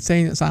 abused in an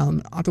insane asylum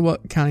in Ottawa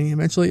County,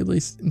 eventually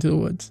released into the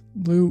woods.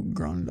 Blue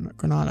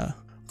Granada.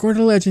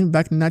 According to legend,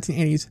 back in the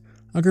 1980s,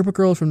 a group of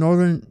girls from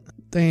Northern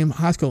Dame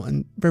High School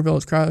in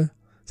Fairfield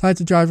decided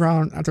to drive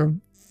around after a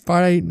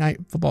Friday night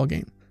football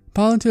game.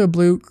 Piled into a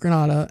Blue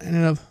Granada and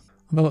ended up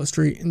on Velvet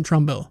Street in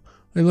Trumbull.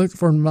 They looked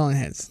for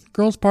Melonheads. The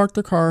girls parked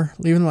their car,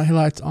 leaving the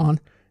headlights on,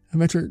 and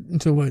ventured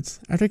into the woods.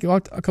 After they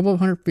walked a couple of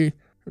hundred feet,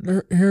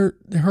 they heard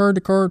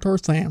the car door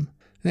slam.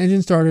 The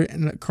engine started,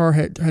 and the car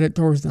headed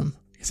towards them.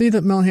 You can see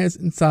the Melonheads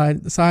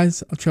inside, the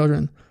size of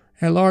children.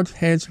 They had large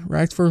heads,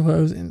 ragged fur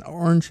clothes, and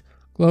orange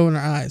glow in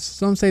their eyes.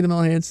 Some say the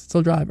Melonheads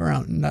still drive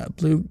around in that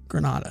Blue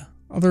Granada.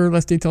 Other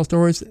less detailed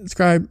stories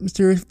describe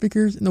mysterious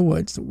figures in the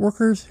woods.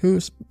 Workers who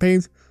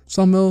paved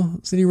Sawmill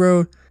City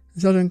Road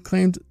and children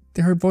claimed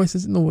they heard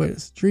voices in the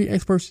woods. Tree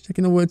experts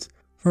checking the woods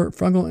for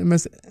fungal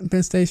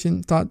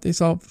infestation thought they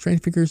saw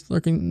strange figures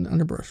lurking in the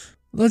underbrush.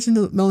 The legend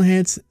of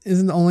Melonheads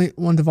isn't the only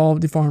one to involve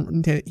deformed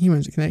mutated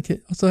humans in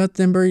Connecticut. Also have the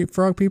Danbury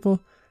Frog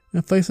people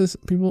and the faceless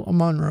people of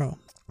Monroe.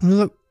 Want to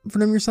look for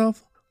them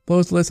yourself? Below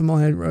is the list of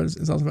Melonhead roads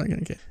in South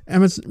Connecticut.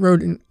 Emmons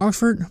Road in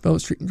Oxford, Velvet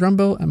Street in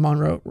Trumbull, and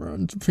Monroe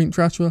Road between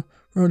Joshua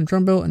Road in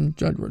Trumbull and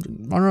Judd Road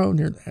in Monroe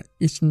near the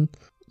eastern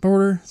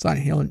border.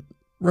 Silent Hill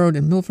Road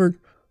in Milford.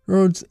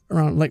 Roads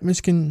around Lake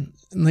Michigan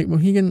and Lake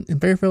Mohegan in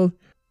Fairfield.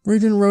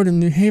 Region Road in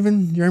New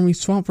Haven. Jeremy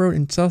Swamp Road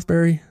in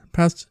Southbury.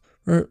 Past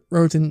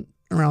roads in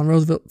around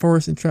Roosevelt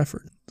Forest in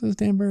Stratford. What is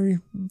Danbury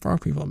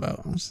Frog people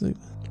about? It's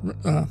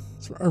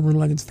Urban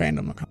Legends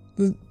fandom.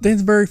 The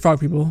Danbury Frog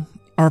people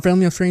are a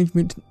family of strange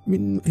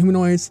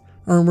humanoids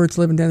rumored to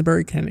live in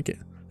Danbury, Connecticut.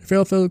 The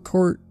Fairfield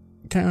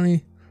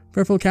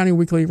County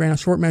Weekly ran a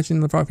short mention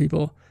of the Frog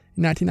people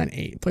in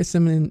 1998, placed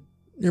them in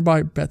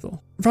nearby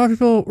Bethel. The Frog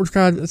people were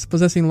described as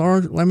possessing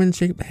large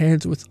lemon-shaped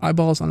heads with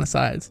eyeballs on the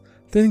sides,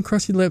 thin,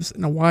 crusty lips,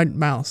 and a wide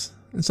mouth,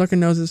 and sunken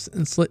noses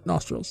and slit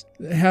nostrils.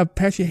 They have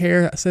patchy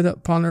hair that sit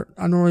upon their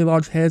abnormally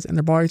large heads, and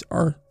their bodies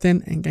are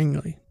thin and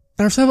gangly.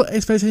 There are several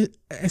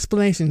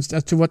explanations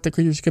as to what the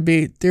creatures could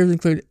be. Theories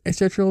include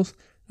extraterrestrials,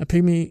 a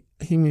pygmy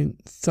human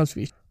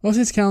subspecies. Most of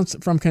these accounts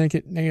from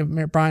Connecticut native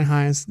Mayor Brian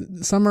Hines.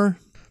 The summer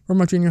from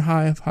my junior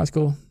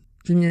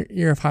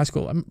year of high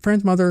school, a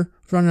friend's mother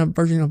was running a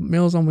version of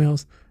Meals on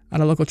Wheels at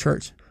a local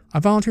church. I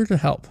volunteered to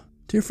help.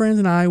 Two friends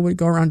and I would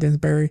go around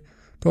Danbury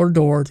door to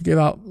door to give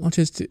out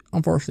lunches to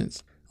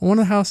unfortunates. In one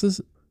of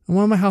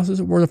my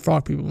houses were the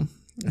Frog people.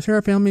 I share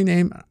a family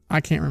name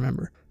I can't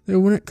remember. They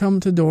wouldn't come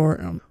to the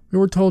door. We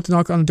were told to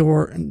knock on the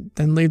door and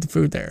then leave the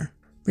food there.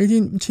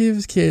 Being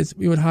mischievous kids,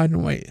 we would hide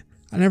and wait.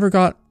 I never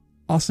got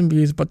awesome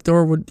views, but the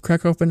door would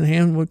crack open and a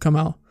hand would come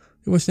out.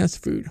 It was snatch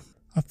food.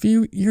 A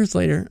year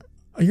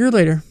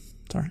later,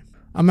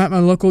 I'm at my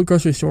local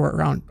grocery store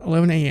around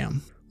 11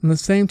 a.m. With the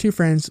same two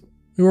friends,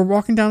 we were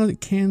walking down the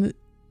canned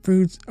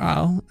foods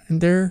aisle,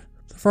 and there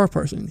was a far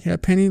person. He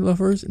had penny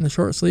loafers and a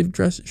short-sleeved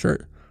dress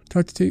shirt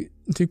tucked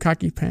into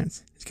khaki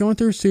pants. He's going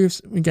through suits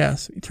and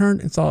gas. He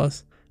turned and saw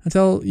us. I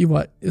tell you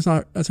what, it was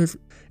not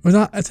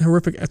as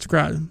horrific as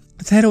described.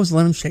 His head was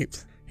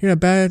lemon-shaped. He had a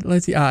bad,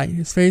 lazy eye.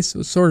 His face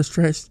was sort of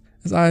stretched.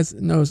 His eyes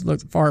and nose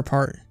looked far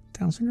apart.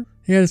 Down syndrome?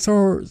 He had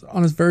sores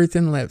on his very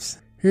thin lips.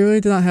 He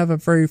really did not have a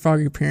very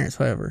foggy appearance,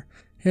 however.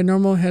 He had a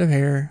normal head of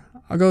hair.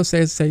 I'll go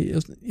say it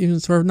was even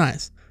sort of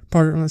nice,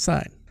 parted on the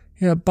side.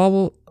 He had a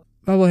bobble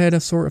head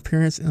of sort of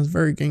appearance and was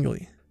very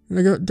gangly.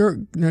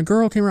 The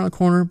girl came around the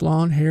corner,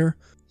 blonde hair,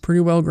 pretty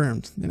well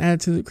groomed, and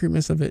added to the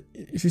creepiness of it.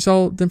 If you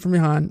saw them from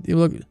behind, they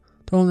would look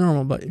totally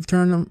normal, but if you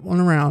turn one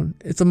around,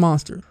 it's a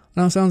monster.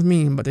 I know it sounds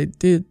mean, but they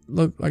did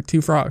look like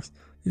two frogs.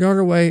 They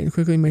darted away and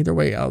quickly made their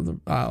way out of the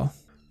aisle.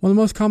 One of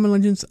the most common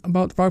legends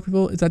about the frog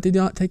people is that they do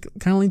not take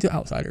kindly to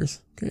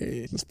outsiders.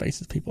 Okay, the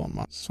spaces people I'm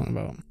not talking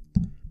about.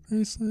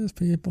 Faceless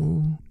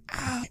people.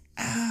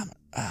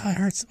 It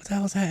hurts. What the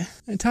hell is that?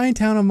 In the tiny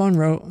town of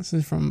Monroe, this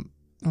is from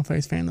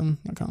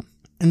NoFaceFandom.com.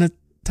 In the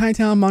tiny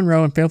town of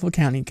Monroe in Fayetteville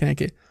County,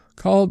 Connecticut,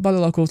 called by the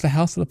locals the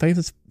House of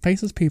the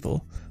Faceless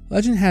People,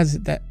 legend has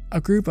it that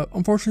a group of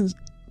unfortunates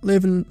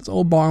live in this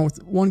old barn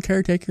with one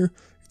caretaker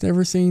who's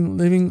never seen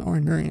living or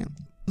enduring it.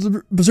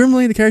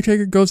 Presumably, the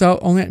caretaker goes out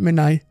only at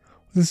midnight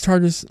with his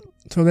charges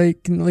so they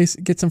can at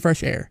least get some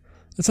fresh air.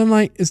 The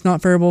sunlight is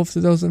not favorable to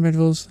those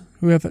individuals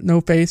who have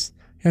no face,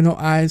 have no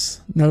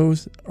eyes,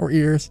 nose, or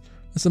ears.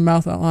 It's a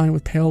mouth outlined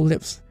with pale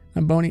lips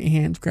and bony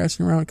hands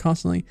grasping around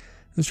constantly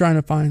and trying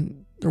to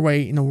find their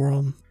way in the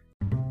world.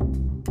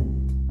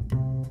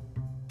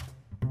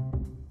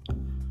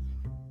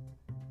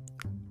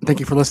 Thank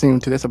you for listening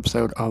to this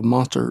episode of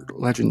Monster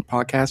Legend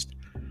Podcast.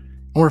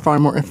 In order to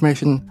find more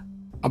information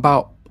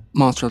about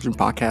Monster Legend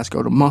Podcast,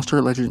 go to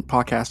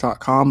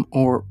monsterlegendpodcast.com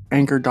or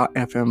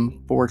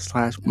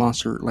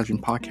anchor.fm/Monster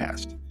Legend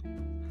Podcast.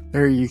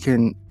 There you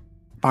can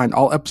find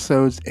all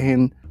episodes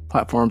and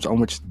platforms on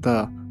which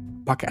the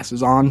podcast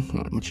is on,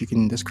 which you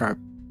can subscribe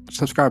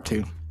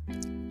to.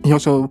 You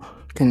also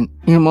can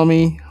email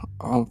me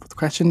with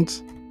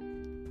questions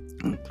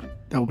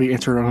that will be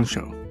answered on the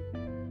show.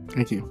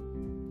 Thank you.